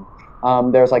mess room.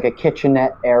 There's like a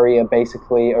kitchenette area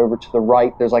basically over to the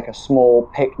right. There's like a small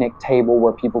picnic table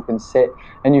where people can sit,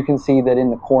 and you can see that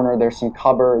in the corner there's some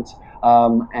cupboards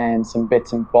and some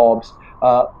bits and bobs.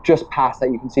 Just past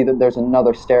that, you can see that there's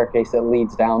another staircase that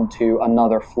leads down to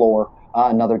another floor,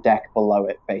 another deck below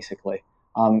it, basically.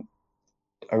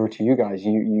 Over to you guys.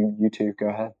 You two, go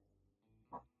ahead.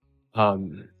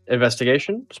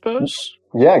 Investigation, I suppose?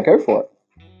 Yeah, go for it.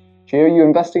 Gio, you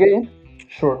investigating?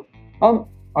 Sure.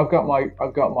 I've got my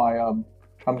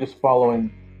I'm just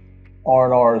following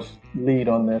Arnar's lead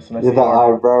on this, and I see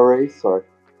eyebrow raise. Sorry.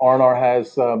 Arnar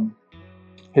has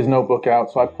his notebook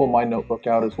out, so I pull my notebook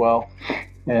out as well,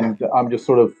 and I'm just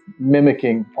sort of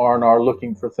mimicking Arnar,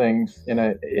 looking for things in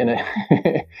a.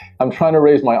 I'm trying to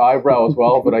raise my eyebrow as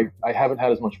well, but I haven't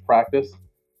had as much practice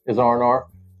as Arnar,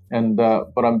 and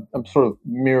but I'm sort of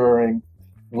mirroring,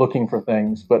 looking for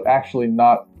things, but actually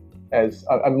not. As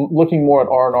I'm looking more at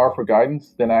R&R for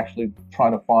guidance than actually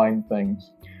trying to find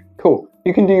things. Cool.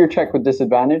 You can do your check with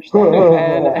disadvantage,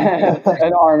 and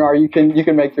R&R you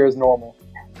can make yours normal.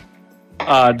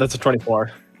 That's a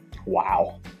 24.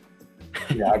 Wow.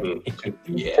 Yeah.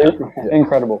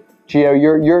 Incredible. Gio,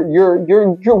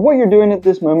 you're what you're doing at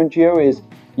this moment, Gio, is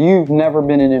you've never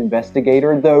been an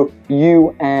investigator, though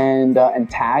you and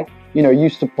Tag,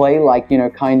 used to play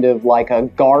kind of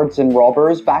like guards and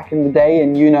robbers back in the day,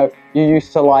 and you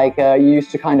used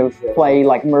to kind of play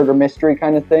like murder mystery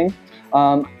kind of thing.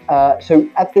 So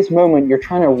at this moment, you're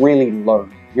trying to really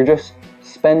learn. You're just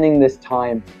spending this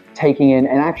time taking in,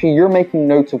 and actually you're making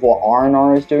notes of what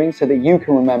R&R is doing so that you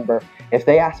can remember, if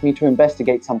they ask me to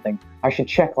investigate something, I should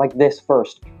check like this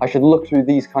first. I should look through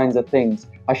these kinds of things.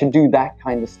 I should do that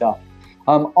kind of stuff.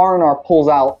 R&R pulls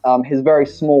out his very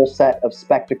small set of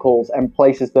spectacles and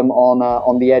places them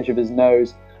on the edge of his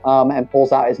nose and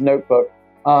pulls out his notebook.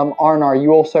 R&R,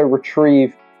 you also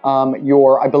retrieve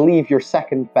I believe your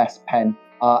second best pen,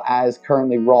 as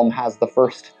currently Rom has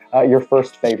your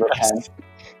first favorite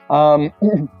pen.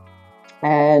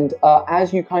 And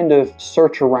as you kind of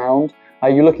search around,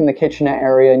 you look in the kitchenette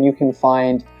area and you can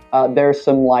find there's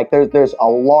a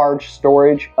large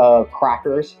storage of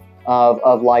crackers.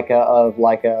 Of like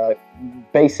a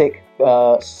basic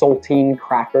saltine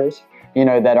crackers,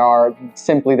 that are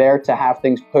simply there to have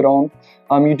things put on.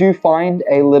 You do find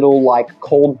a little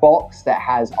cold box that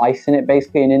has ice in it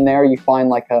basically, and in there you find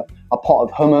like a pot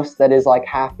of hummus that is like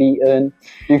half eaten.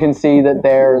 You can see that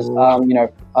there's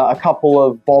a couple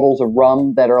of bottles of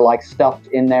rum that are like stuffed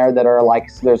in there that are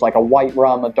there's like a white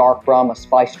rum, a dark rum, a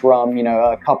spiced rum,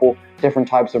 a couple different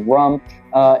types of rum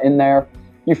in there.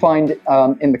 You find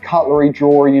in the cutlery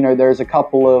drawer, there's a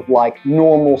couple of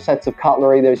normal sets of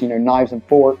cutlery. There's, knives and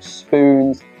forks,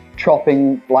 spoons,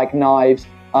 chopping knives.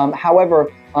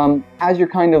 However, as you're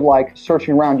kind of like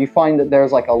searching around, you find that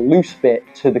there's like a loose bit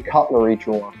to the cutlery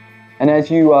drawer, and as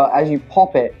you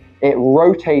pop it, it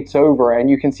rotates over, and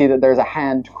you can see that there's a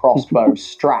hand crossbow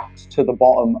strapped to the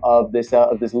bottom of this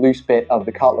loose bit of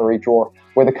the cutlery drawer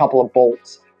with a couple of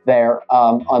bolts there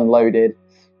unloaded.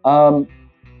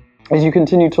 As you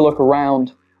continue to look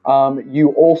around,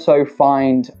 you also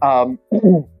find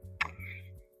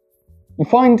you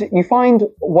find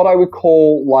what I would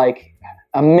call like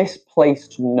a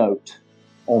misplaced note,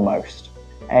 almost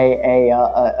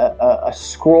a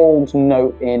scrawled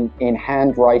note in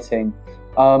handwriting,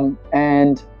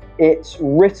 and it's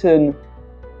written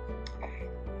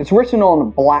on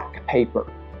black paper,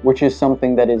 which is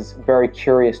something that is very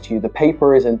curious to you. The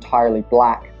paper is entirely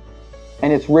black,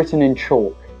 and it's written in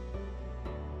chalk.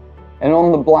 And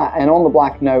on the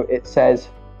black note it says,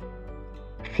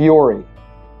 "Fury.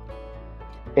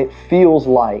 It feels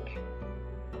like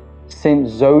since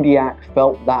Zodiac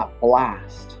felt that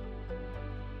blast,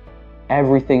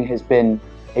 everything has been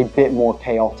a bit more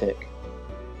chaotic.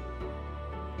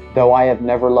 Though I have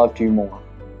never loved you more."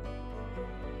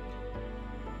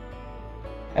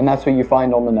 And that's what you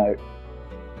find on the note.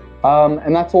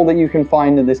 And that's all that you can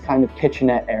find in this kind of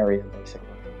kitchenette area, basically.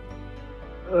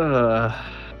 We're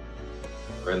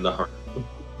in the heart.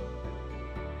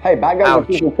 Hey, bad guys are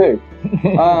people too.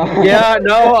 Yeah,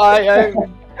 no,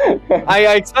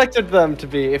 I expected them to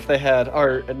be if they had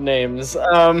art names.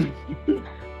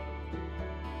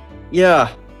 Yeah,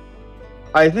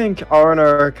 I think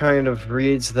Arnar kind of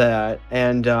reads that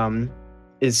and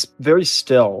is very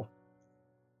still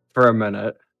for a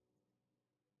minute,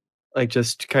 like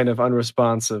just kind of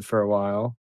unresponsive for a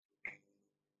while.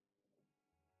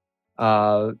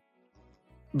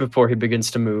 Before he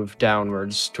begins to move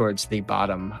downwards towards the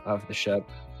bottom of the ship.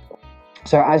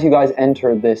 So as you guys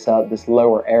enter this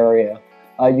lower area,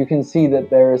 you can see that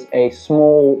there's a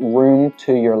small room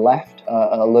to your left,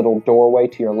 a little doorway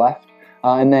to your left,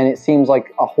 and then it seems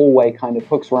like a hallway kind of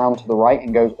hooks around to the right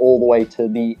and goes all the way to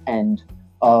the end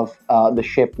of the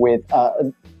ship with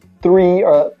three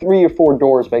or four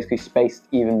doors basically spaced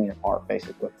evenly apart,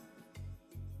 basically.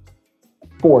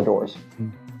 4 doors.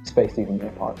 Spaced evenly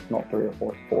apart, not 3 or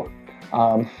 4, 4.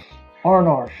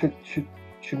 Arnar,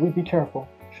 should we be careful?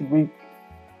 Should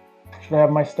I have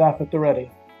my staff at the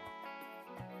ready?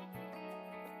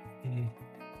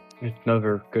 It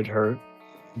never could hurt,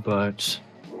 but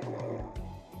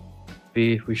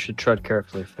we should tread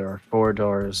carefully. If there are 4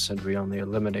 doors and we only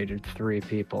eliminated 3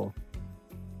 people,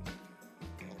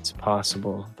 it's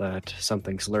possible that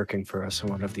something's lurking for us in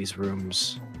one of these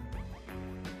rooms.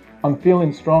 I'm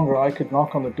feeling stronger. I could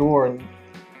knock on the door and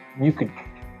you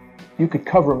could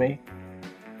cover me.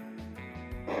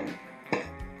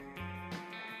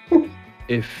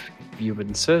 If you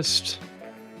insist.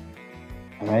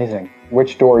 Amazing.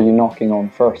 Which door are you knocking on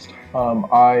first?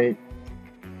 I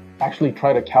actually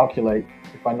try to calculate.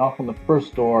 If I knock on the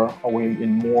first door, are we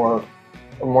more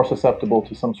susceptible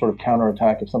to some sort of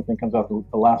counterattack if something comes out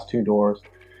the last 2 doors?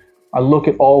 I look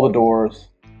at all the doors.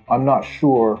 I'm not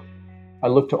sure. I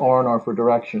look to Arnar for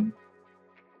direction.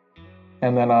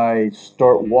 And then I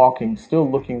start walking, still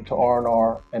looking to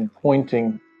Arnar and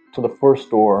pointing to the first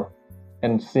door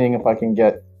and seeing if I can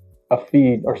get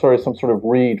some sort of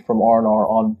read from Arnar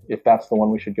on if that's the one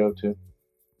we should go to.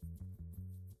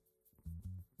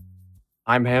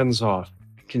 I'm hands off.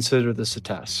 Consider this a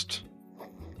test.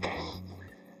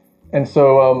 And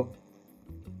so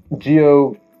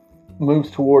Geo moves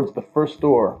towards the first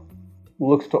door,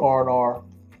 looks to Arnar,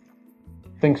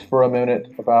 thinks for a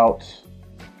minute about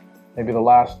maybe the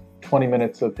last 20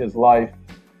 minutes of his life.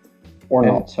 Or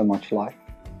not so much life.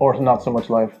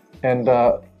 And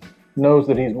knows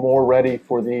that he's more ready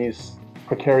for these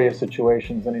precarious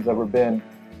situations than he's ever been,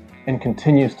 and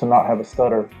continues to not have a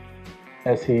stutter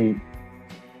as he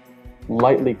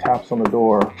lightly taps on the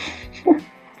door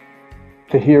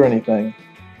to hear anything,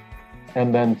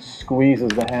 and then squeezes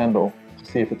the handle to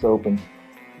see if it's open.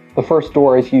 The first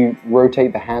door, as you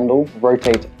rotate the handle,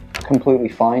 rotates completely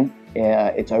fine.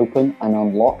 It's open and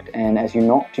unlocked, and as you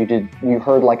knocked, you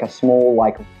heard like a small,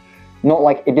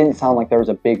 it didn't sound like there was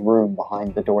a big room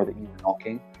behind the door that you were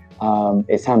knocking.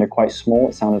 It sounded quite small.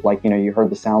 It sounded like, you heard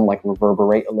the sound like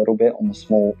reverberate a little bit on the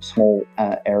small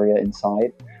area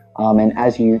inside. And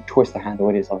as you twist the handle,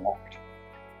 it is unlocked.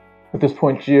 At this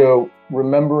point, Geo,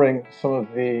 remembering some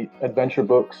of the adventure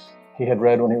books he had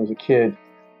read when he was a kid,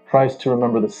 tries to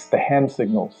remember the hand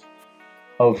signals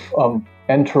of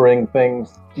entering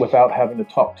things without having to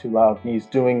talk too loud. He's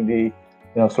doing the,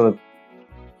 sort of.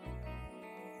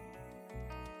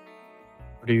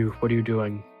 What are you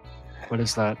doing? What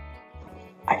is that?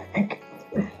 I think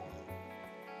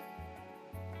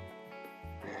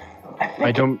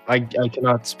I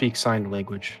cannot speak sign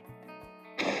language.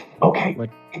 Okay, What?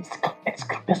 it's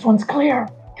this one's clear.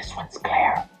 This one's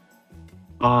clear.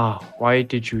 Why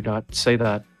did you not say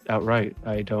that outright?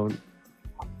 I don't.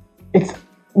 It's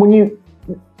when you.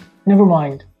 Never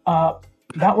mind.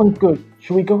 That one's good.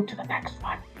 Should we go to the next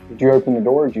one? Did you open the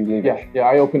door or did you leave it? Yeah,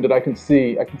 I opened it. I can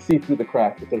see through the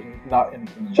crack, but there's not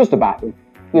anything. It's just a bathroom.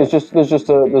 There's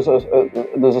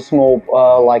a small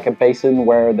like a basin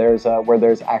where there's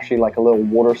actually like a little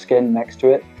water skin next to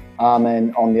it.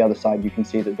 And on the other side, you can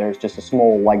see that there's just a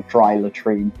small like dry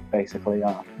latrine basically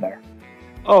there.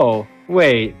 Oh,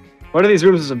 wait. One of these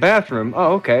rooms is a bathroom.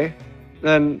 Oh, okay.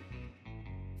 Then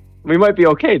we might be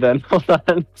okay then. Hold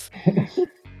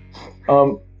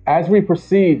on. As we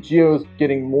proceed, Geo's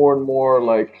getting more and more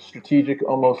like strategic,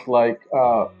 almost like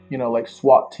like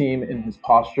SWAT team in his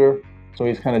posture. So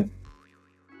he's kind of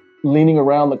leaning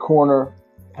around the corner,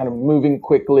 kind of moving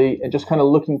quickly, and just kind of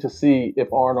looking to see if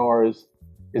Arnar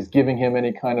is giving him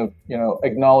any kind of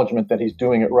acknowledgement that he's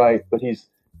doing it right. But he's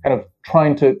kind of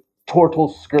trying to turtle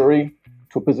scurry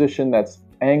to a position that's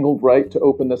angled right to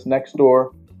open this next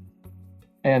door.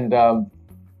 And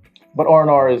but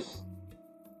Arnar is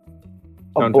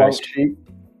a blank sheet,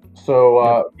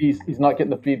 so he's not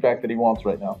getting the feedback that he wants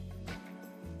right now.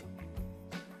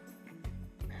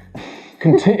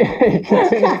 Continues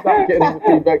not getting the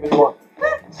feedback that he wants.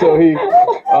 So he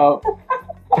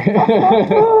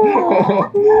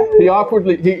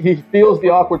awkwardly he feels the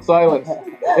awkward silence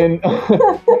in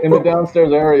the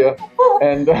downstairs area,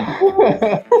 and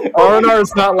Arnar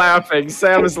is not laughing.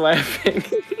 Sam is laughing.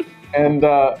 and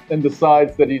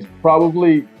decides that he's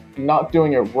probably not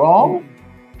doing it wrong,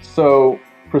 so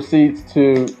proceeds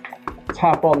to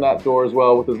tap on that door as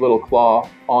well with his little claw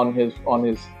on his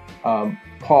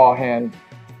paw hand,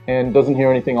 and doesn't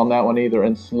hear anything on that one either,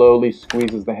 and slowly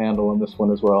squeezes the handle on this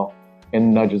one as well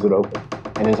and nudges it open.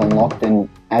 It is unlocked, and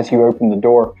as you open the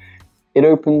door, it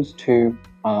opens to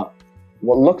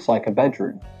what looks like a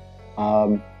bedroom.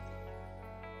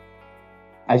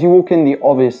 As you walk in, the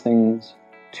obvious things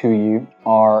to you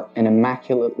are an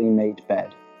immaculately made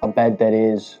bed, a bed that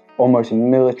is almost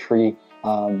military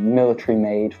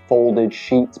made, folded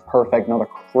sheets, perfect, not a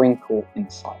crinkle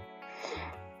inside.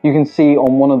 You can see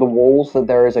on one of the walls that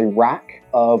there is a rack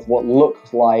of what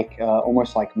looks like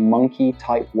almost like monkey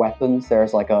type weapons.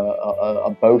 There's like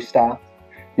a bow staff.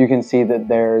 You can see that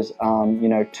there's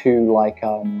two like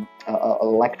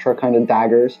Electra kind of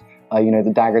daggers.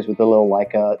 The daggers with the little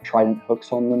like trident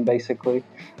hooks on them, basically.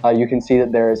 You can see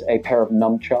that there's a pair of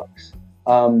nunchucks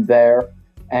there,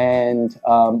 and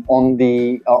on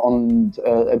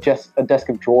a desk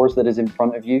of drawers that is in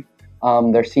front of you,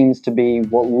 there seems to be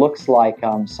what looks like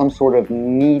some sort of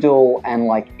needle and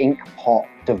like ink pot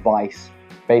device,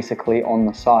 basically on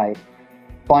the side.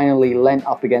 Finally, leant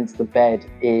up against the bed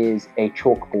is a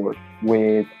chalkboard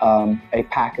with a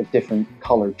pack of different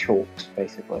colored chalks,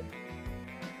 basically.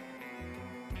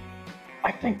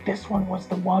 I think this one was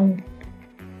the one.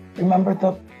 Remember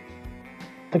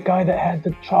the guy that had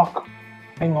the chalk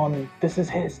thing on? This is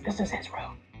his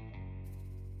room.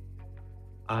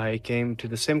 I came to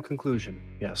the same conclusion,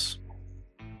 yes.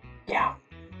 Yeah.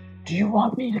 Do you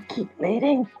want me to keep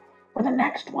leading for the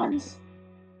next ones?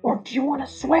 Or do you want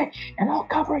to switch and I'll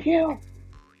cover you?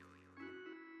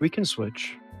 We can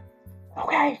switch.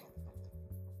 Okay.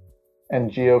 And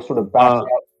Geo sort of backs out,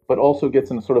 but also gets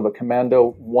in sort of a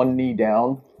commando one knee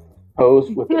down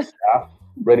pose with the staff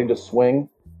ready to swing,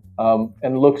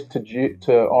 and looks to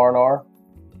Arnar,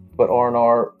 but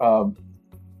Arnar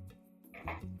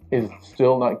is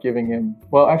still not giving him.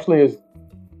 Well, actually, is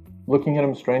looking at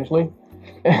him strangely,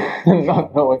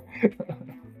 not knowing.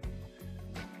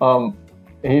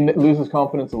 He loses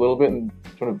confidence a little bit and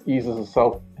sort of eases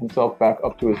himself back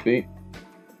up to his feet.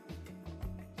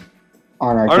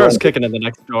 Arnar's kicking in the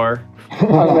next door.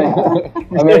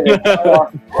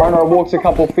 Arnar walks a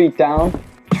couple feet down,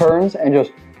 turns, and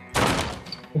just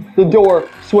the door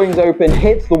swings open,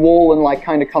 hits the wall, and like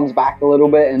kind of comes back a little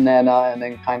bit, and then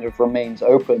kind of remains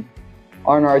open.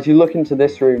 Arnar, as you look into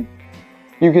this room,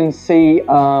 you can see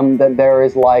that there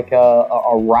is like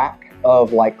a rack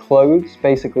of like clothes,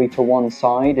 basically to one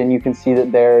side, and you can see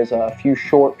that there's a few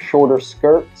shorter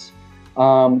skirts.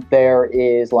 There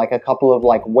is like a couple of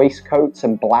like waistcoats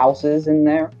and blouses in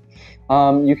there.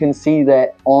 You can see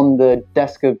that on the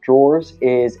desk of drawers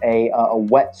is a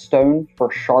whetstone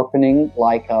for sharpening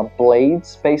like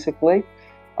blades, basically.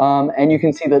 And you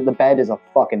can see that the bed is a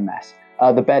fucking mess.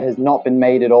 The bed has not been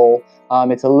made at all.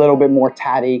 It's a little bit more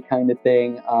tatty kind of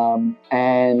thing.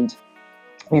 And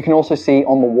you can also see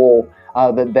on the wall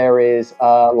that there is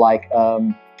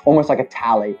almost like a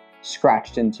tally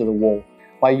scratched into the wall.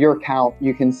 by your count,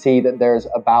 you can see that there's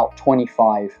about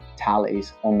 25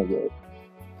 tallies on the wall.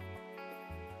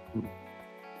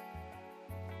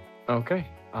 Okay,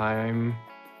 I'm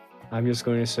just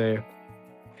going to say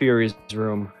Fury's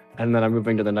room, and then I'm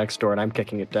moving to the next door, and I'm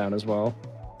kicking it down as well.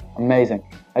 Amazing.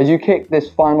 As you kick this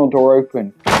final door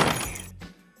open,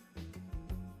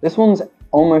 this one's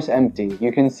almost empty.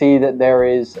 You can see that there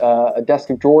is a desk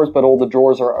of drawers, but all the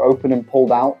drawers are open and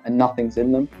pulled out, and nothing's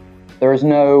in them. There is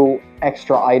no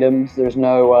extra items. There's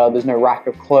no rack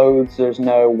of clothes. There's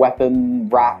no weapon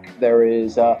rack.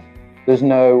 There's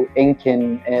no ink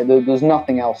in. There's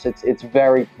nothing else. It's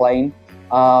very plain.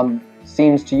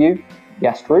 Seems to you,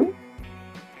 guest room.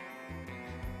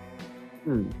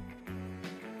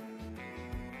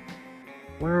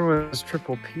 Where was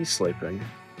Triple P sleeping?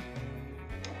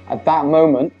 At that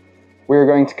moment, we're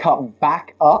going to cut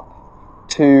back up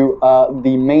to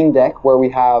the main deck where we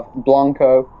have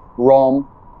Blanco, Rom,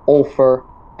 Ulfer,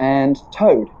 and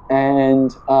Toad.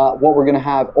 And what we're going to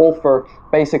have, Ulfer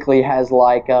basically has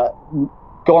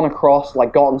gone across,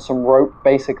 gotten some rope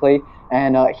basically,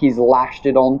 and he's lashed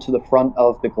it onto the front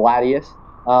of the Gladius.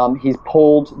 He's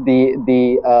pulled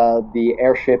the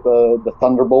airship, the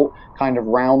Thunderbolt, kind of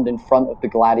round in front of the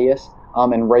Gladius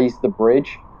and raised the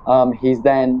bridge. He's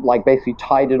then basically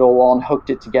tied it all on, hooked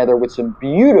it together with some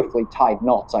beautifully tied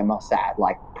knots, I must add,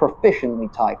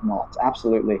 proficiently tied knots,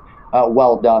 absolutely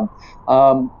well done.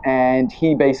 And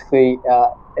he basically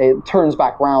it turns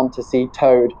back round to see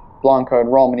Toad, Blanco,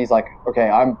 and Rom, and he's like, okay,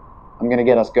 I'm gonna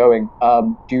get us going.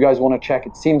 Do you guys want to check?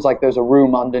 It seems like there's a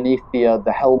room underneath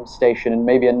the helm station, and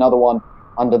maybe another one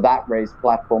under that raised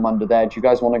platform under there. Do you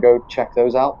guys want to go check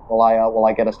those out while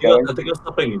I get us going? I think I was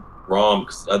stopping Rom,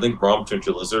 because I think Rom turned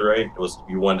to Lizard, right?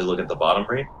 You wanted to look at the bottom,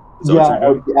 right?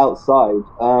 Outside.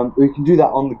 We can do that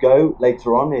on the go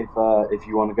later on if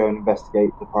you want to go and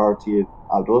investigate the priority of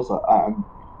outdoors. I'm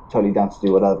totally down to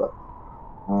do whatever.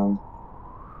 Do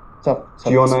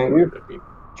you want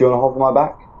to hop on my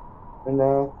back and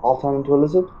I'll turn into a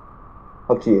lizard?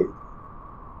 Up to you.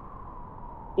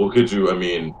 Well, could you? I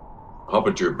mean, hop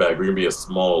into your back. We're gonna be a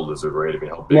small lizard, right? I mean,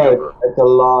 how big of a it's a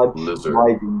large lizard?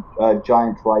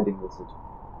 Giant riding lizard.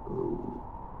 Ooh.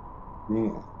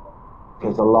 Yeah.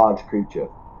 It's a large creature.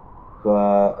 So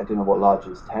I don't know what large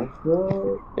is. 10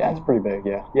 foot? Yeah, it's pretty big.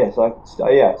 Yeah. Yeah. So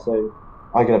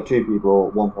I could have two people,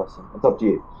 one person. It's up to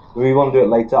you. We want to do it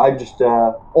later. I'm just.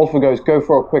 Ulfer goes, go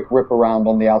for a quick rip around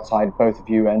on the outside, both of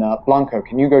you, and Blanco,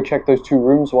 can you go check those two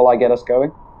rooms while I get us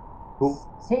going? Cool.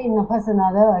 Sí, no pasa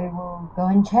nada. I will go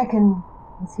and check and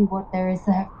see what there is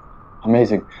there.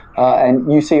 Amazing.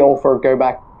 And you see Ulfer go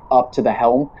back up to the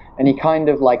helm, and he kind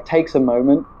of takes a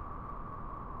moment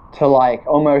to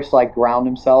almost ground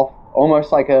himself,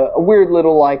 almost like a weird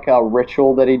little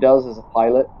ritual that he does as a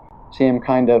pilot. See him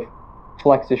kind of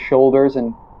flex his shoulders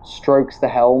and strokes the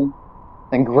helm,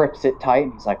 then grips it tight,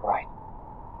 and he's like, right,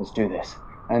 let's do this.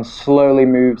 And slowly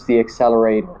moves the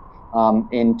accelerator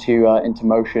into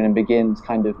motion and begins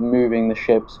kind of moving the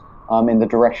ships in the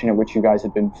direction in which you guys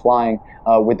had been flying,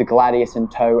 with the Gladius in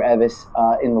tow, Evis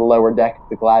in the lower deck of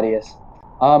the Gladius.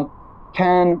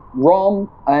 Can Rom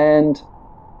and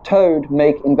Toad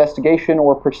make investigation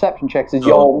or perception checks as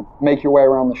y'all make your way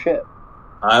around the ship?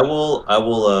 I will.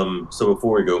 So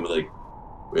before we go,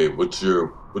 wait, what's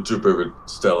your favorite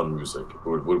style of music?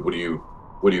 What do you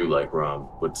like, Rom?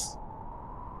 What's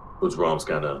Rom's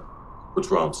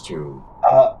tune?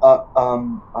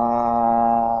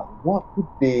 What would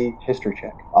be history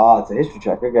check? It's a history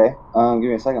check. Okay. Give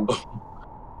me a second.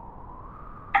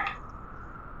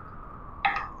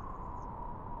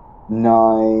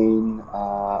 9.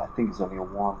 I think it's only a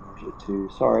 1 or is it 2?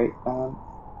 Sorry.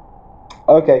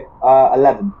 Okay.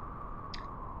 11.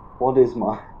 What is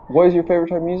your favorite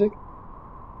type of music?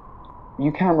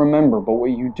 You can't remember, but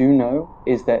what you do know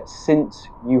is that since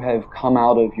you have come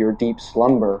out of your deep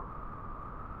slumber,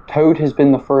 Toad has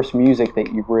been the first music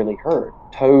that you've really heard.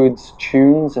 Toad's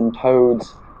tunes and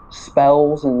Toad's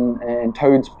spells and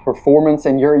Toad's performance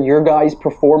and your guys'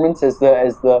 performance as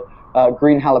the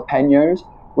Green Jalapenos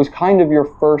was kind of your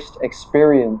first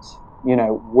experience,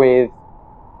 with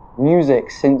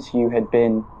music since you had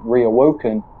been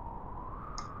reawoken.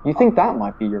 You think that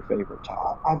might be your favorite type?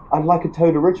 I'd like a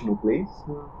Toad original, please.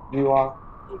 You are.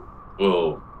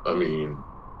 Well, I mean,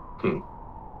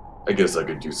 I guess I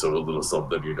could do a little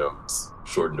something. It's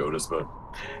short notice, but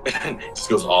it just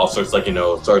goes off. Starts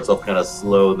starts off kind of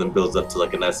slow, then builds up to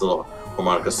a nice little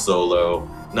harmonica solo.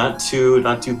 Not too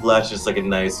flashy, just a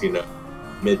nice,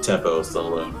 mid-tempo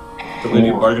solo. So we're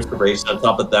gonna do Bardic Inspiration. On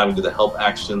top of that, we do the help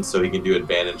action, so he can do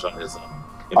advantage on his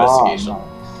investigation. Nice.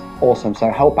 Awesome. So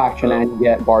help action and you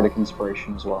get Bardic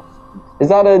Inspiration as well. Is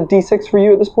that a D6 for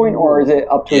you at this point, or is it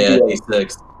up to a Yeah, D8?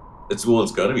 D6. It's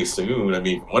gonna be soon. I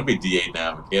mean, it want to be D8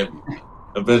 now. It can't be.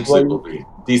 Eventually, it will be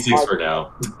D6 for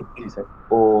now. D6.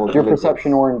 Or Your the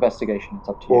perception lizards. or investigation, it's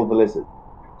up to you. Or the lizard.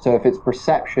 So if it's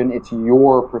perception, it's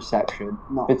your perception.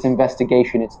 No. If it's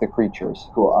investigation, it's the creature's.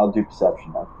 Cool, I'll do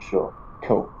perception now, for sure.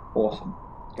 Cool. Awesome.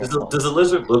 Does the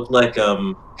lizard look like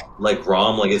Rom?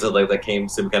 Like, is it like that came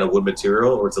some kind of wood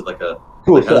material, or is it like a?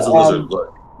 Cool, Like, how does the lizard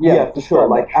look? Yeah, for sure.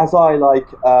 Like, as I,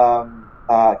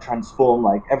 transform,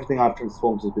 like, everything I've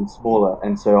transformed has been smaller,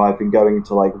 and so I've been going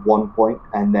to, like, one point,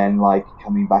 and then, like,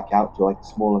 coming back out to, like, a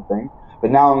smaller thing.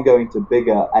 But now I'm going to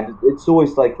bigger, and it's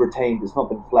always, like, retained. It's not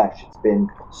been flesh. It's been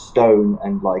stone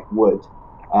and, like, wood.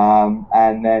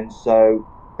 And then, so,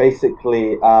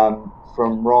 basically,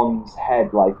 from Ron's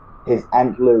head, like, his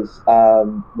antlers,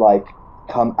 like,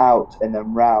 come out and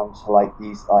then round to, like,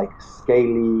 these, like,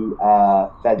 scaly,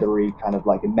 feathery kind of,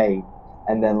 like, a mane.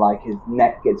 And then, like, his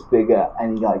neck gets bigger,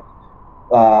 and he, like,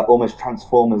 almost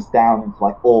transforms down into,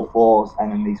 like, all fours,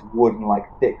 and then these wooden, like,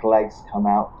 thick legs come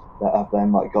out that have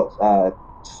then, like, got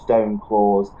stone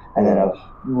claws, and then a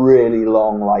really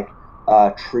long, like,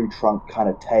 tree trunk kind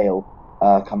of tail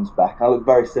comes back. And it looks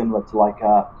very similar to, like,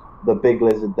 the big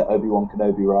lizard that Obi-Wan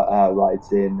Kenobi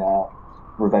rides in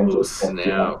Revenge of the Sith.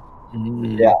 Snap.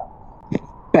 Yeah.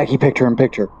 Becky, picture in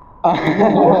picture. That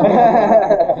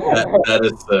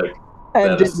is sick.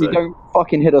 And That is Disney, sick. don't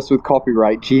fucking hit us with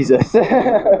copyright, Jesus.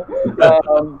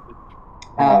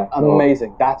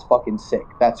 Amazing. That's fucking sick.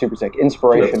 That's super sick.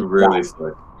 Inspiration. That's really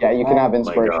sick. Yeah, you can have my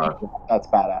inspiration. God. That's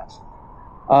badass.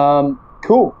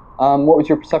 Cool. What was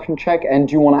your perception check? And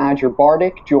do you want to add your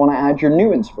bardic? Do you want to add your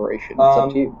new inspiration? It's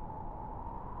up to you.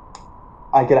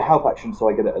 I get a help action, so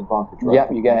I get an advantage, right?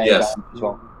 Yep, you get Yes. that as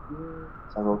well.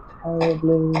 So I roll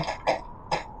terribly.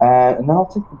 And then I'll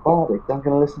take the bardic. I'm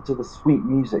going to listen to the sweet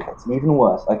music. That's even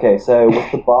worse. Okay, so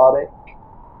with the bardic,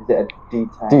 is it a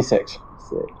D10? D6.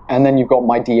 And then you've got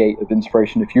my D8 of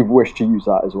inspiration if you wish to use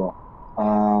that as well.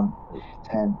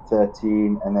 10,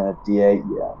 13, and then a D8.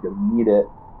 Yeah, I'm going to need it.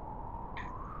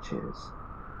 Cheers.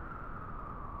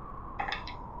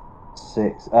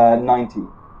 6, 19.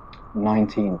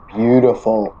 19.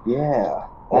 Beautiful. Yeah.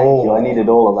 Thank you. I needed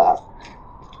all of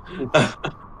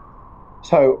that.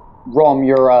 So, Rom,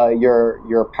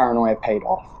 your paranoia paid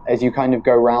off. As you kind of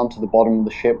go round to the bottom of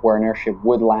the ship where an airship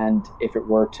would land if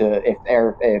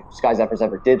Sky Zephyrs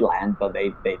ever did land, but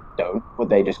they don't, but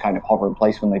they just kind of hover in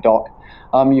place when they dock.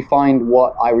 You find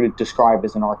what I would describe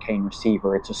as an arcane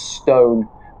receiver. It's a stone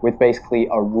with basically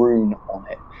a rune on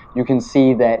it. You can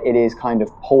see that it is kind of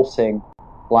pulsing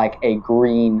like a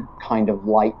green kind of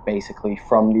light basically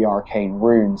from the arcane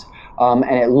runes. And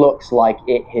it looks like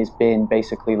it has been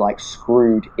basically like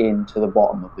screwed into the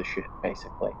bottom of the ship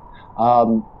basically.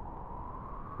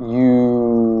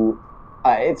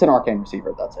 It's an arcane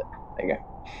receiver, that's it. There you go.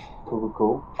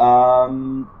 Cool.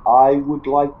 I would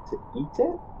like to eat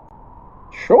it.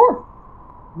 Sure.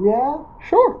 Yeah.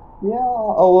 Sure. Yeah.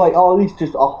 I'll at least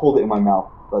I'll hold it in my mouth.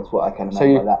 That's what I kind of So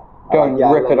meant you by that. go and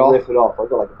rip it off? Rip it off. I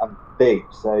got like, I'm big,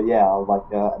 so yeah, I'll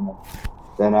and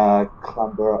then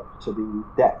clamber up to the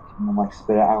deck and then like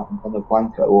spit it out in front of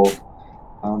Blanco or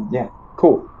yeah.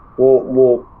 Cool.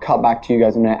 We'll cut back to you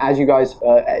guys in a minute. As you guys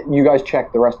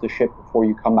check the rest of the ship before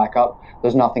you come back up.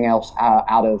 There's nothing else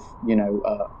out of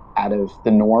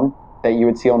the norm that you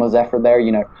would see on a Zephyr there.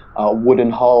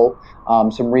 Wooden hull,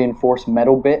 some reinforced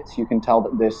metal bits. You can tell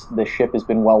that this ship has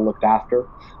been well looked after.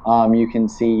 You can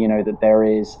see that there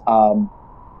is a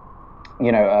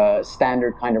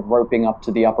standard kind of roping up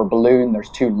to the upper balloon. There's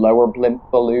 2 lower blimp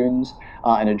balloons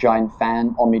and a giant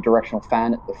fan, omnidirectional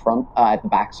fan at the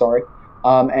back.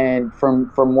 And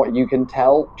from what you can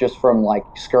tell, just from like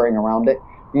skirting around it,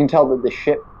 you can tell that the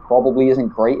ship probably isn't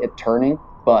great at turning,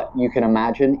 but you can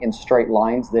imagine in straight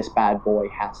lines, this bad boy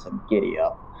has some giddy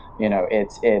up.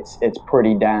 It's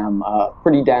pretty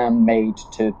damn made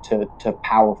to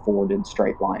power forward in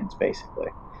straight lines, basically.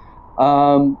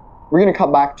 We're going to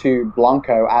cut back to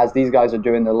Blanco as these guys are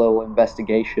doing their little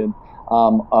investigation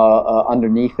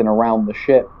underneath and around the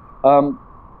ship.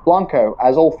 Blanco,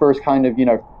 as Ulfur's kind of,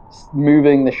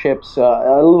 moving the ships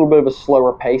a little bit of a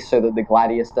slower pace so that the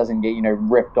Gladius doesn't get,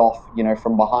 ripped off,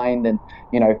 from behind and,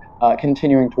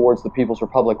 continuing towards the People's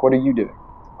Republic. What are you doing?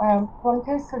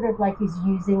 Blanco sort of like is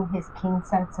using his keen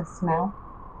sense of smell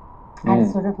and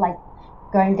sort of like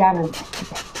going down and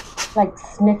like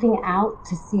sniffing out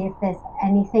to see if there's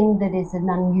anything that is an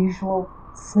unusual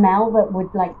smell that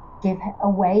would like give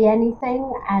away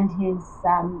anything, and his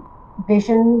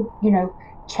vision,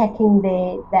 checking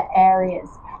the areas,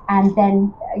 and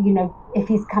then if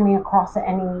he's coming across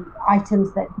any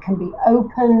items that can be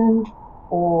opened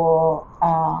or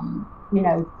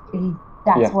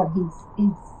that's what he's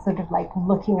sort of like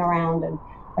looking around and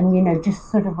just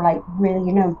sort of like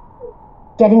really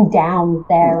getting down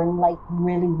there and like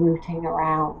really rooting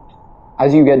around.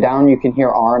 As you get down, you can hear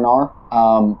R&R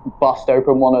bust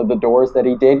open one of the doors that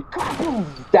he did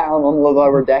down on the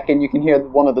lower deck, and you can hear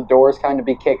one of the doors kind of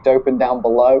be kicked open down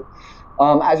below.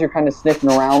 As you're kind of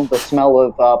sniffing around, the smell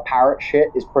of parrot shit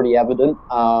is pretty evident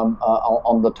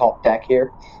on the top deck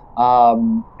here.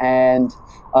 As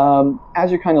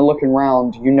you're kind of looking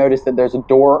around, you notice that there's a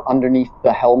door underneath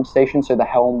the helm station, so the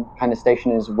helm kind of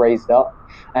station is raised up.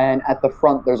 And at the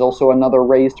front, there's also another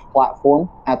raised platform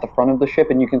at the front of the ship,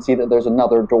 and you can see that there's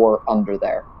another door under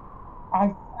there.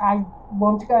 I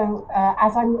want to go,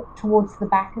 as I'm towards the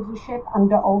back of the ship,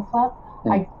 under Ulfa,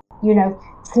 I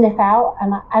sniff out,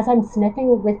 and as I'm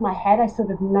sniffing with my head, I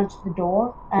sort of nudge the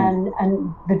door, and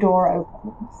the door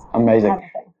opens. Amazing. Kind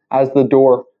of thing. As the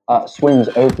door swings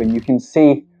open, you can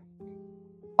see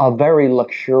a very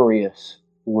luxurious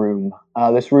room.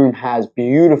 This room has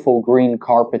beautiful green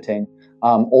carpeting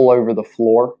all over the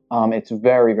floor. It's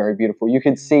very, very beautiful. You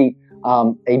can see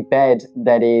a bed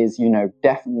that is,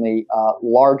 definitely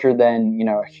larger than,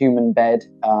 a human bed.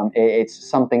 It's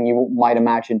something you might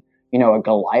imagine, a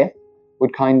Goliath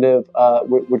would kind of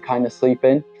sleep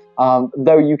in.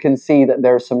 Though you can see that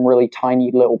there's some really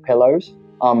tiny little pillows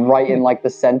right in like the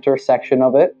center section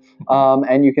of it.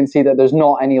 And you can see that there's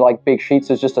not any like big sheets.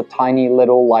 There's just a tiny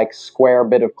little like square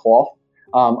bit of cloth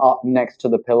up next to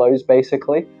the pillows,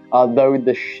 basically. Though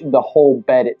the whole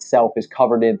bed itself is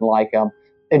covered in like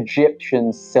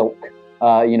Egyptian silk,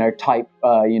 type,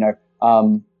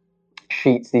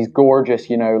 sheets. These gorgeous,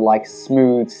 like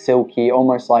smooth, silky,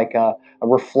 almost like a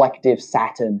reflective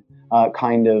satin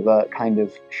kind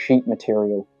of sheet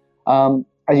material.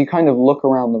 As you kind of look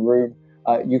around the room,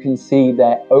 you can see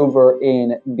that over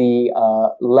in the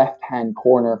left-hand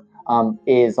corner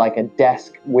is like a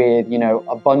desk with,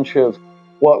 a bunch of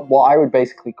what I would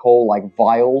basically call like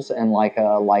vials and like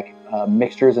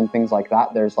mixtures and things like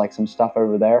that. There's like some stuff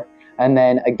over there. And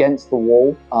then against the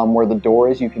wall where the door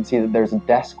is, you can see that there's a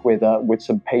desk with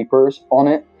some papers on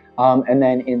it. And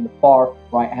then in the far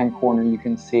right-hand corner, you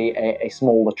can see a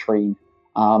small latrine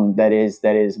that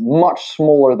is much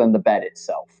smaller than the bed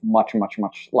itself. Much,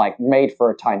 like made for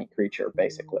a tiny creature,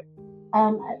 basically.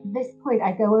 At this point,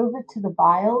 I go over to the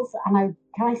vials and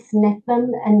can I sniff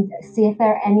them and see if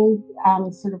there are any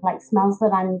sort of like smells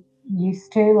that I'm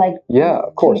used to, like yeah,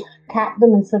 of course. Cap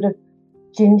them and sort of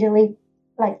gingerly,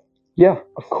 like. Yeah,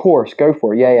 of course, go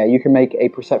for it. Yeah, you can make a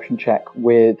perception check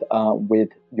with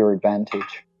your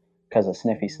advantage because of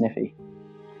sniffy.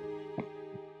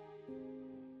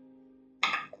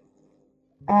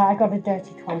 I got a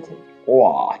dirty 20.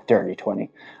 Wow, dirty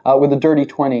 20. With a dirty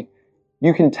 20,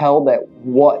 you can tell that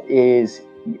what is...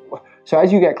 So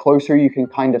as you get closer, you can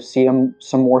kind of see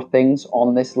some more things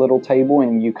on this little table,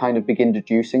 and you kind of begin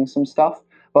deducing some stuff.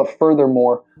 But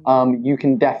furthermore, you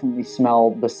can definitely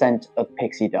smell the scent of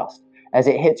pixie dust. As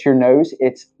it hits your nose,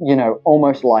 it's,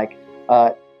 almost like,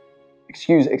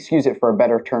 excuse it for a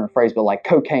better turn of phrase, but like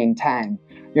cocaine tang.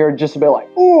 You're just a bit like,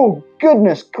 oh,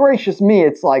 goodness gracious me.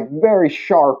 It's like very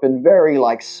sharp and very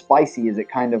like spicy as it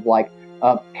kind of like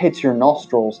hits your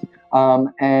nostrils.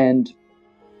 And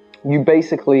you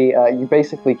basically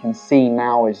can see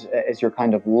now as you're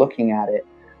kind of looking at it,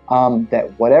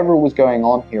 that whatever was going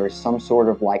on here is some sort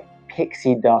of like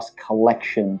pixie dust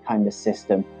collection kind of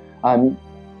system.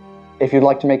 If you'd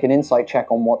like to make an insight check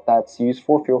on what that's used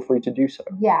for, feel free to do so.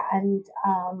 Yeah, and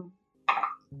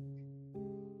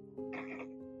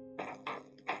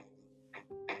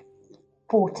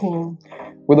 14.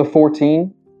 With a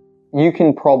 14, you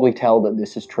can probably tell that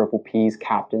this is Triple P's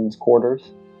captain's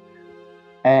quarters.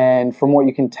 And from what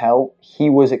you can tell, he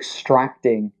was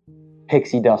extracting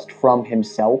pixie dust from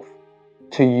himself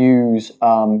to use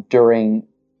during,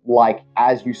 like,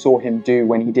 as you saw him do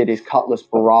when he did his Cutlass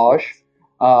Barrage.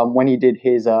 When he did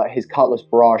his Cutlass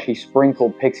Barrage, he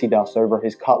sprinkled pixie dust over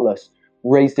his Cutlass,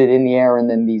 raised it in the air, and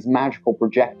then these magical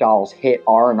projectiles hit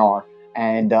R&R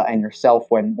and yourself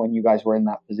when you guys were in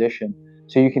that position.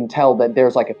 So you can tell that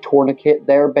there's like a tourniquet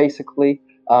there, basically.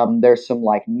 There's some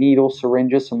like needle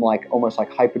syringes, some like almost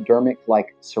like hypodermic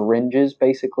like syringes,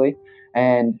 basically.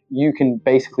 And you can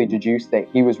basically deduce that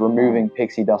he was removing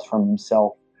pixie dust from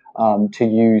himself to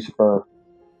use for,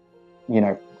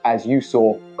 as you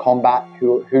saw, combat.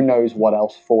 Who knows what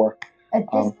else for? At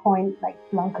this point, like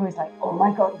Blanco is like, "Oh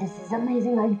my god, this is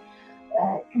amazing!" Like,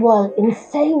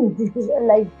 insane. This is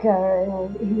like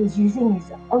he was using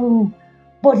his own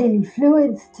bodily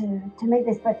fluids to make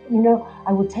this. But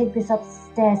I will take this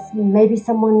upstairs. Maybe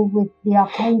someone with the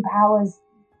arcane powers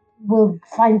will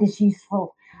find this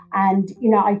useful. And,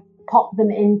 I pop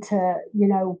them into,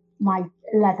 my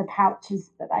leather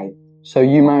pouches that I... So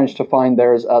you managed to find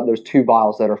there's 2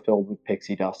 vials that are filled with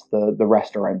pixie dust. The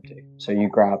rest are empty. So you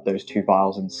grab those 2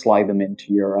 vials and slide them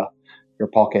into your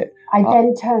pocket. I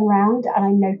then turn around and I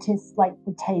notice like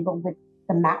the table with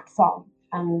the maps on,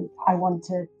 and I want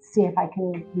to see if I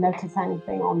can notice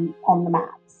anything on the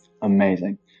maps.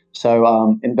 Amazing.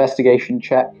 So investigation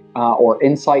check or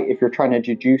insight if you're trying to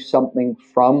deduce something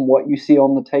from what you see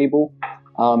on the table.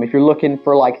 If you're looking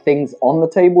for like things on the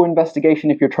table, investigation.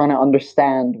 If you're trying to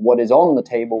understand what is on the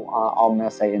table, I'm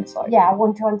gonna say insight. Yeah, I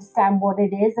want to understand what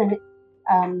it is and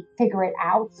figure it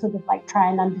out, sort of like try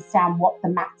and understand what the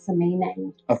maps are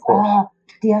meaning. Of course.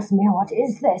 Dios mío, what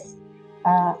is this?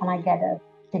 And I get a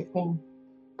 15.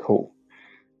 Cool.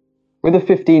 With a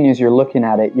 15, as you're looking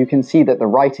at it, you can see that the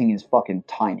writing is fucking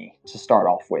tiny to start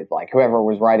off with. Like whoever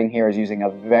was writing here is using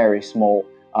a very small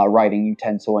writing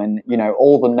utensil, and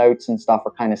all the notes and stuff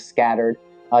are kind of scattered.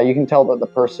 You can tell that the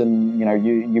person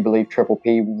you believe Triple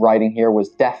P writing here was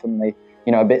definitely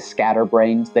a bit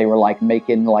scatterbrained. They were like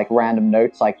making like random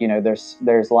notes, like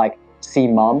there's like see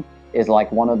mum is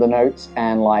like one of the notes,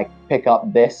 and like pick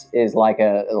up this is like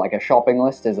a shopping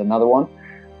list is another one.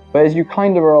 But as you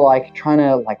kind of are like trying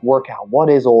to like work out what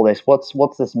is all this,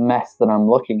 what's this mess that I'm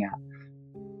looking at,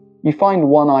 you find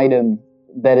one item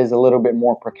that is a little bit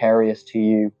more precarious to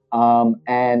you,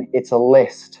 and it's a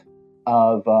list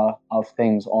of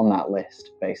things on that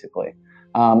list, basically.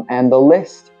 And the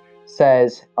list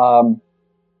says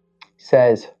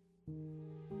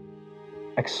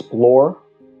explore,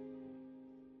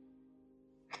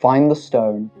 find the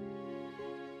stone,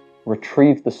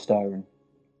 retrieve the stone,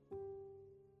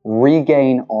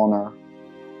 regain honor,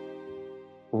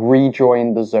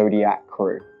 rejoin the Zodiac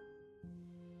crew.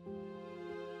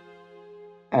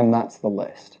 And that's the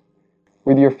list.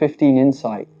 With your 15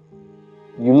 insight,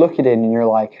 you look at it and you're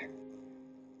like,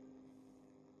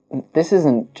 this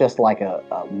isn't just like a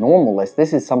normal list.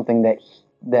 This is something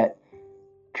that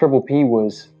Triple P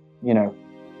was,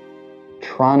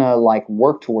 trying to like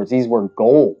work towards. These were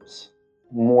goals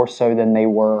more so than they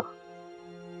were,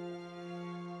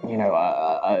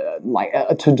 like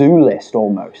a to-do list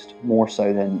almost, more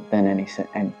so than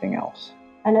anything else.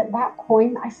 And at that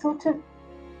point, I sort of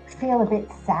feel a bit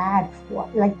sad for,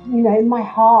 like, in my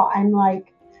heart, I'm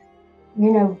like,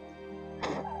 in a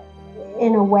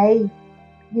way,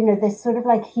 there's sort of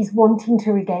like he's wanting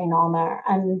to regain honor.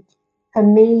 And for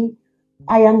me,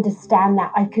 I understand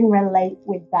that. I can relate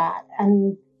with that.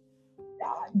 And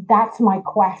that's my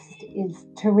quest, is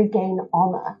to regain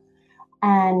honor.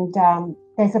 And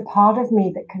there's a part of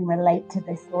me that can relate to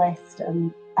this list.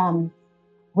 And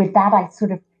with that, I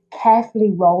sort of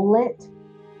carefully roll it.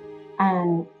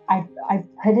 And I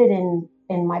put it in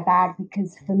my bag,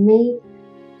 because for me,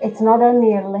 it's not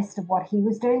only a list of what he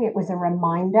was doing, it was a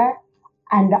reminder.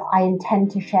 And I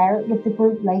intend to share it with the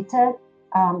group later,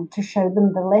 to show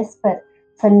them the list. But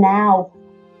for now,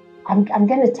 I'm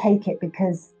going to take it,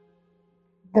 because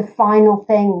the final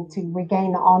thing to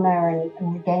regain honor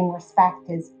and regain respect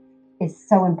is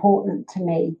so important to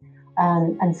me.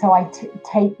 And so I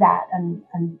take that and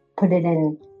put it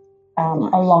in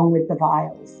nice. Along with the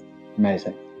vials.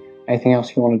 Amazing. Anything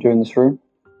else you want to do in this room?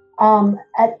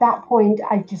 At that point,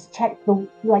 I just checked the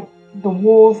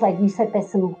walls. Like you said, there's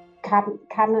some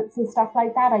cabinets and stuff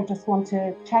like that. I just want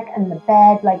to check, and the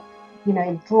bed,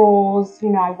 drawers.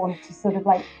 I want to sort of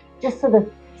just sort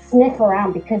of sniff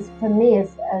around, because for me,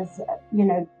 as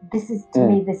this is to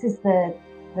me, this is the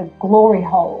glory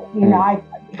hole.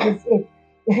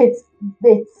 It's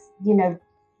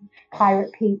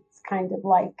Pirate Pete's kind of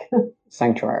like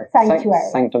sanctuary.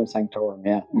 Sanctum sanctorum.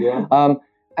 Yeah.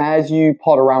 As you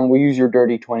pot around, we'll use your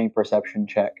dirty 20 perception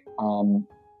check. On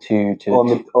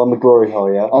the glory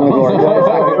hole, yeah. On the glory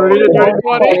hole,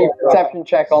 exactly. Perception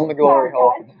check on the glory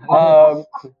hole.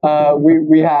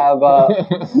 We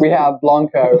have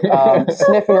Blanco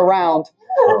sniffing around,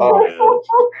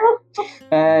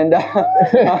 and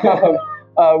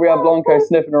we have Blanco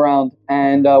sniffing around.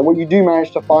 And what you do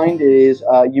manage to find is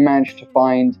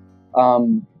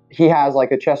he has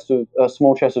like a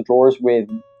small chest of drawers with,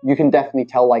 you can definitely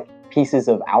tell like pieces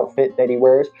of outfit that he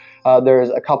wears. There's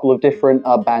a couple of different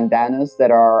bandanas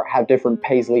that have different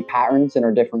paisley patterns and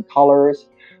are different colors.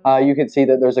 You can see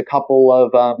that there's a couple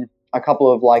of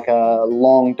like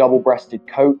long double-breasted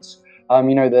coats,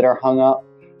 that are hung up.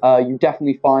 You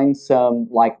definitely find some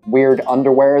like weird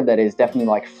underwear that is definitely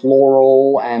like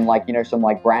floral and like some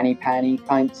like granny panty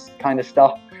kind of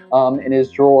stuff in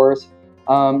his drawers.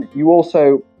 You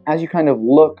also, as you kind of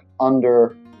look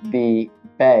under the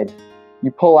bed,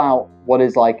 you pull out what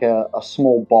is like a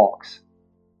small box,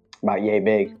 about yay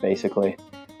big, basically.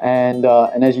 And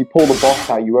as you pull the box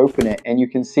out, you open it, and you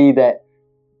can see that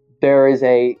there is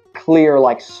a clear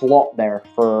like slot there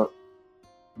for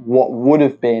what would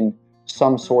have been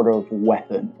some sort of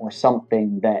weapon or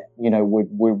something that, you know,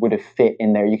 would have fit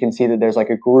in there. You can see that there's like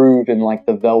a groove in like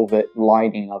the velvet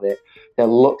lining of it that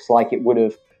looks like it would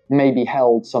have maybe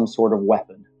held some sort of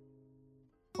weapon.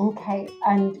 Okay,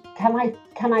 and can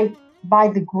I by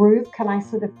the groove, can I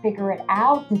sort of figure it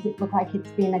out? Does it look like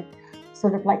it's been a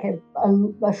sort of like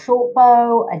a short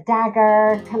bow, a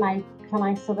dagger? Can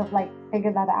I sort of like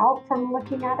figure that out from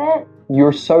looking at it?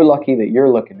 You're so lucky that you're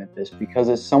looking at this, because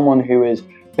as someone who has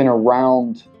been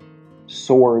around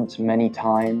swords many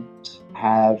times,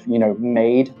 have, you know,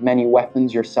 made many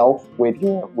weapons yourself with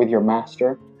your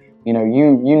master, you know,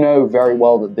 you know very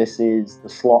well that this is the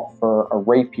slot for a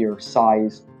rapier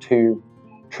size 2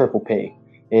 triple P.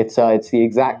 It's the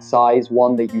exact size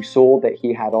one that you saw that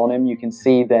he had on him. You can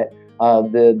see that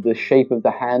the shape of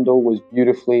the handle was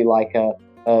beautifully like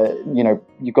you know,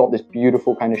 you got this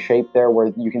beautiful kind of shape there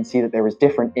where you can see that there was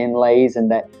different inlays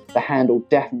and that the handle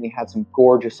definitely had some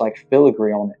gorgeous like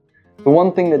filigree on it. The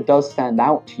one thing that does stand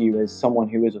out to you as someone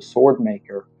who is a sword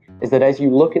maker is that as you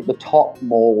look at the top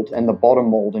mold and the bottom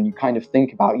mold and you kind of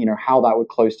think about, you know, how that would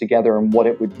close together and what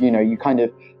it would, you know, you kind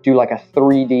of do like a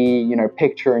 3D, you know,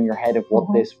 picture in your head of what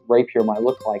this rapier might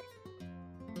look like.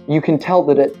 You can tell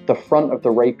that at the front of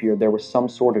the rapier there was some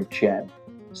sort of gem,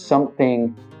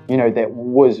 something, you know, that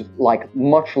was like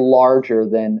much larger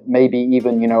than maybe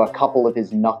even, you know, a couple of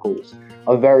his knuckles,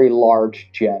 a very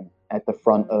large gem at the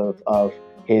front of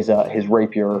his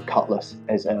rapier or cutlass,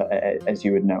 as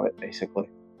you would know it, basically.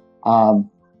 Do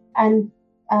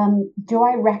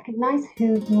I recognize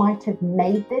who might have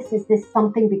made this? Is this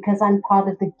something, because I'm part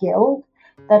of the guild,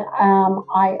 that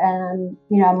I am,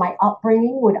 you know, my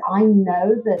upbringing, would I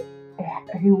know that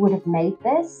who would have made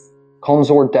this?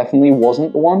 Consor definitely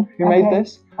wasn't the one who made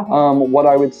this. Okay. What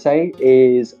I would say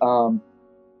is, I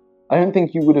don't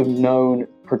think you would have known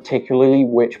particularly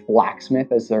which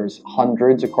blacksmith, as there's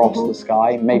hundreds across the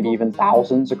sky, maybe even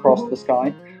thousands across the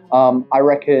sky. I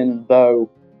reckon, though,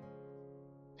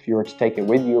 if you were to take it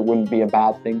with you, it wouldn't be a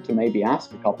bad thing to maybe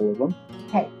ask a couple of them.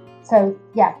 Okay, so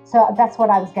yeah, so that's what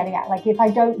I was getting at. Like, if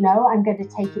I don't know, I'm going to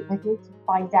take it with me to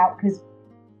find out, because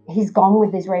he's gone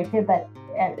with his rapier, but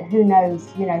who knows,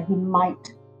 you know, he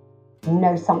might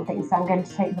know something. So I'm going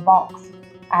to take the box,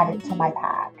 add it to my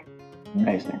pack.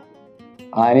 Amazing.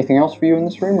 Anything else for you in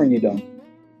this room, or are you done?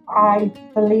 I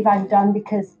believe I'm done,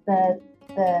 because the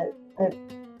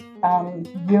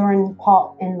urine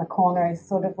pot in the corner is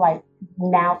sort of like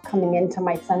now coming into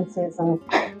my senses, and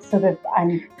sort of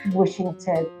I'm wishing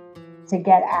to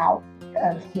get out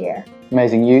of here.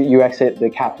 Amazing. You exit the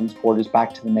captain's quarters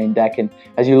back to the main deck, and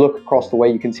as you look across the way,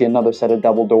 you can see another set of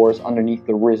double doors underneath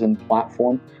the risen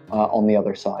platform on the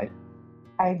other side.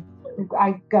 I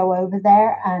go over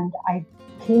there and I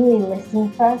keenly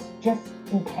listen first, just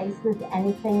in case there's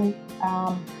anything,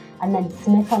 and then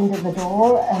sniff under the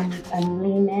door and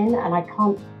lean in, and I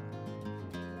can't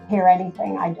hear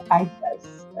anything. I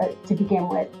to begin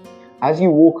with. As you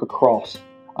walk across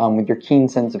with your keen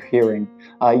sense of hearing,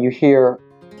 you hear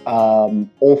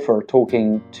Ulfr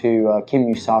talking to Kim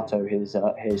Yusato, his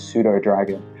pseudo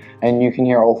dragon, and you can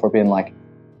hear Ulfr being like,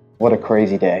 "What a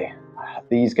crazy day!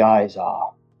 These guys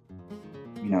are,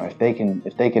 you know, if they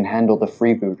can handle the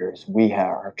freebooters, we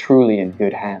are truly in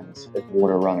good hands as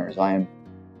water runners. I am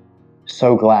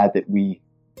so glad that we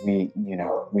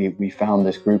found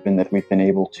this group and that we've been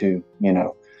able to, you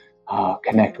know,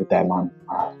 connect with them.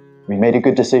 We made a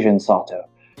good decision, Sato."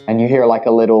 And you hear like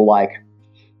a little, like,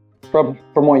 from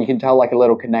what you can tell, like a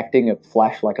little connecting of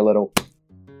flesh, like a little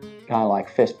kind of like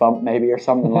fist bump maybe or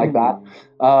something like that.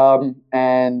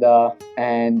 And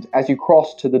as you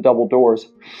cross to the double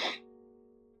doors,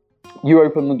 you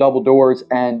open the double doors,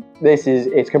 and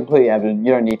it's completely evident.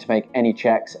 You don't need to make any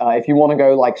checks. If you want to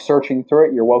go like searching through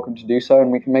it, you're welcome to do so, and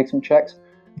we can make some checks.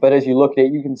 But as you look at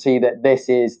it, you can see that this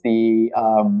is the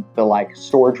like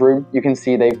storage room. You can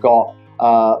see they've got,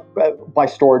 by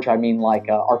storage I mean like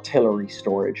artillery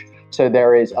storage. So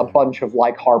there is a bunch of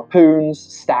like harpoons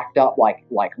stacked up, like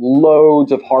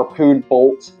loads of harpoon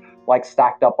bolts, like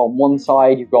stacked up on one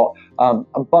side. You've got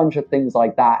a bunch of things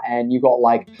like that, and you've got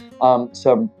like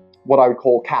some what I would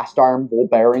call cast iron ball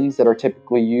bearings that are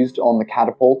typically used on the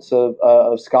catapults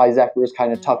of Sky Zephyrs,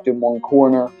 kind of tucked in one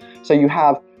corner. So you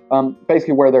have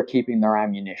basically where they're keeping their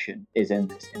ammunition is in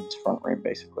this front room,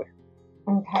 basically.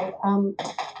 Okay.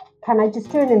 Can I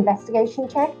just do an investigation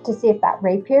check to see if that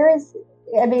rapier is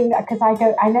I mean, because I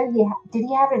know did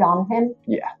he have it on him?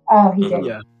 Yeah. Oh, he did.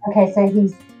 Yeah. Okay, so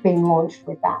he's being launched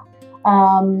with that.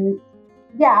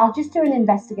 Yeah, I'll just do an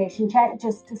investigation check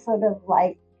just to sort of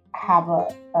like have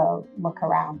a look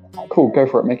around. Cool, go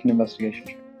for it. Make an investigation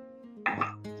check.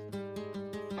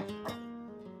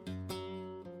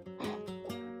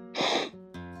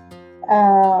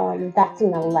 That's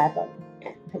an 11.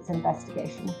 If it's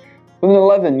investigation. With an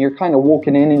 11, you're kind of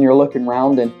walking in and you're looking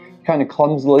around and kind of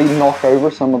clumsily knock over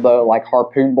some of the like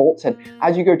harpoon bolts. And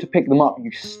as you go to pick them up,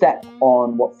 you step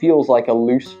on what feels like a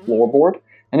loose floorboard.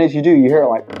 And as you do, you hear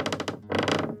like.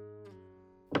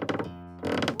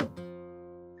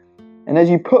 And as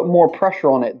you put more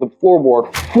pressure on it, the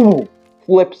floorboard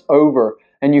flips over,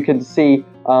 and you can see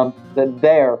that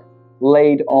there,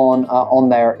 laid on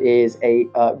there, is a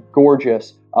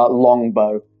gorgeous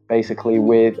longbow, basically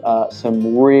with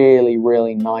some really,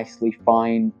 really nicely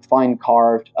fine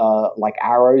carved like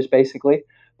arrows, basically.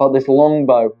 But this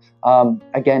longbow,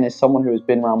 again, as someone who has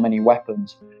been around many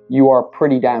weapons, you are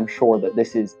pretty damn sure that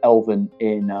this is elven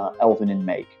in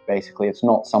make. Basically, it's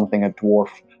not something a dwarf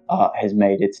has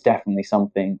made. It's definitely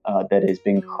something that is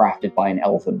being crafted by an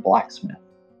elven blacksmith.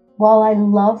 Well, I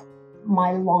love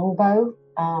my longbow.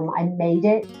 I made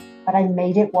it, but I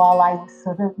made it while I was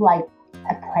sort of like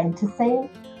apprenticing.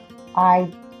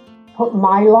 I put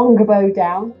my longbow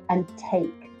down and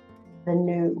take the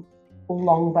new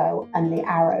longbow and the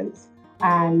arrows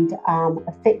and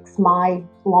affix my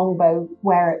longbow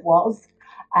where it was,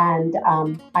 and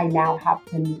I now have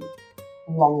the new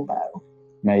longbow.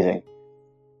 Amazing.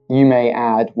 You may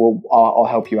add, well, I'll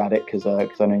help you add it because I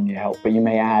know you need help, but you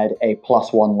may add a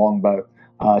 +1 longbow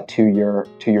to your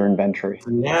inventory.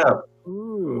 Yeah.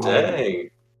 Ooh. Dang.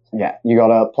 Yeah, you got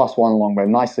a +1 longbow.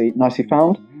 Nicely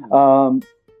found.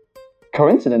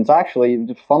 Coincidence, actually,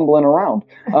 fumbling around.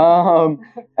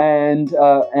 And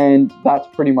that's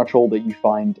pretty much all that you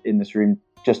find in this room.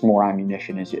 Just more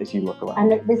ammunition as you look around.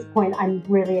 And at this point,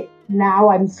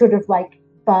 I'm sort of like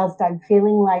buzzed. I'm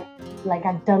feeling like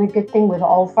I've done a good thing with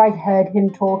Ulf. I've heard him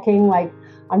talking. Like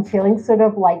I'm feeling sort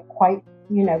of like quite,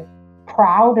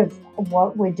 proud of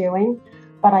what we're doing.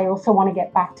 But I also want to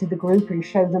get back to the group and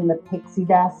show them the pixie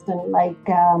dust and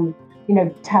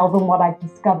tell them what I've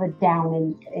discovered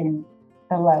down in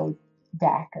below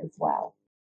deck as well.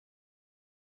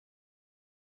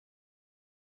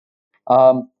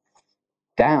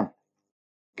 Damn.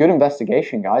 Good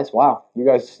investigation, guys. Wow. You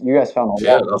guys found a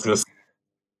Yeah, lot. I was gonna say,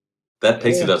 that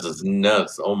pixie dust is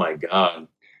nuts. Oh my god.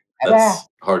 That's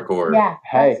hardcore. Yeah.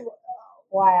 Hey. That's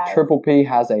why Triple P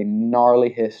has a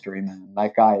gnarly history, man.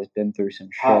 That guy has been through some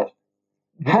shit.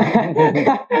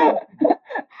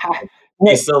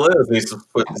 He still is.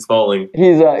 He's falling. He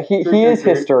is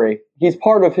history. He's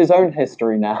part of his own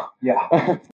history now.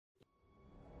 Yeah.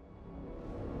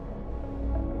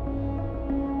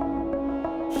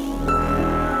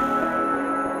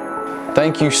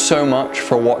 Thank you so much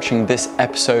for watching this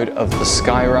episode of the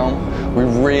Skyrealm. We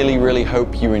really, really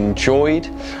hope you enjoyed.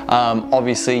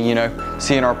 Obviously,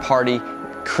 seeing our party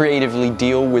creatively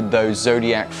deal with those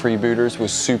Zodiac freebooters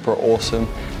was super awesome.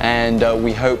 And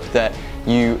we hope that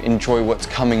you enjoy what's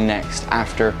coming next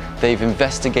after they've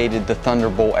investigated the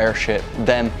Thunderbolt airship,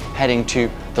 them heading to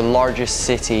the largest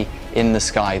city in the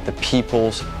sky, the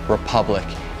People's Republic,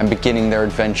 and beginning their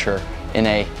adventure in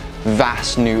a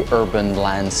vast new urban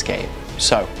landscape.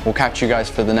 So we'll catch you guys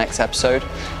for the next episode.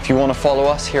 If you want to follow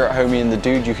us here at Homie and the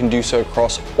Dude, you can do so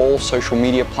across all social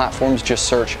media platforms. Just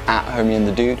search at Homie and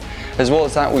the Dude. As well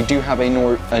as that, we do have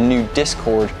a new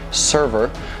Discord server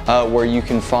where you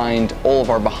can find all of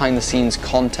our behind the scenes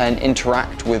content,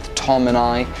 interact with Tom and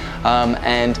I,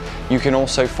 and you can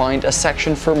also find a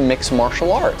section for mixed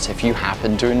martial arts if you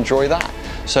happen to enjoy that.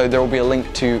 So there will be a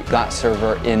link to that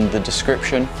server in the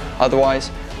description.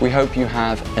 Otherwise, we hope you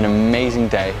have an amazing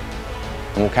day,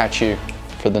 and we'll catch you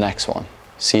for the next one.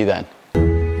 See you then.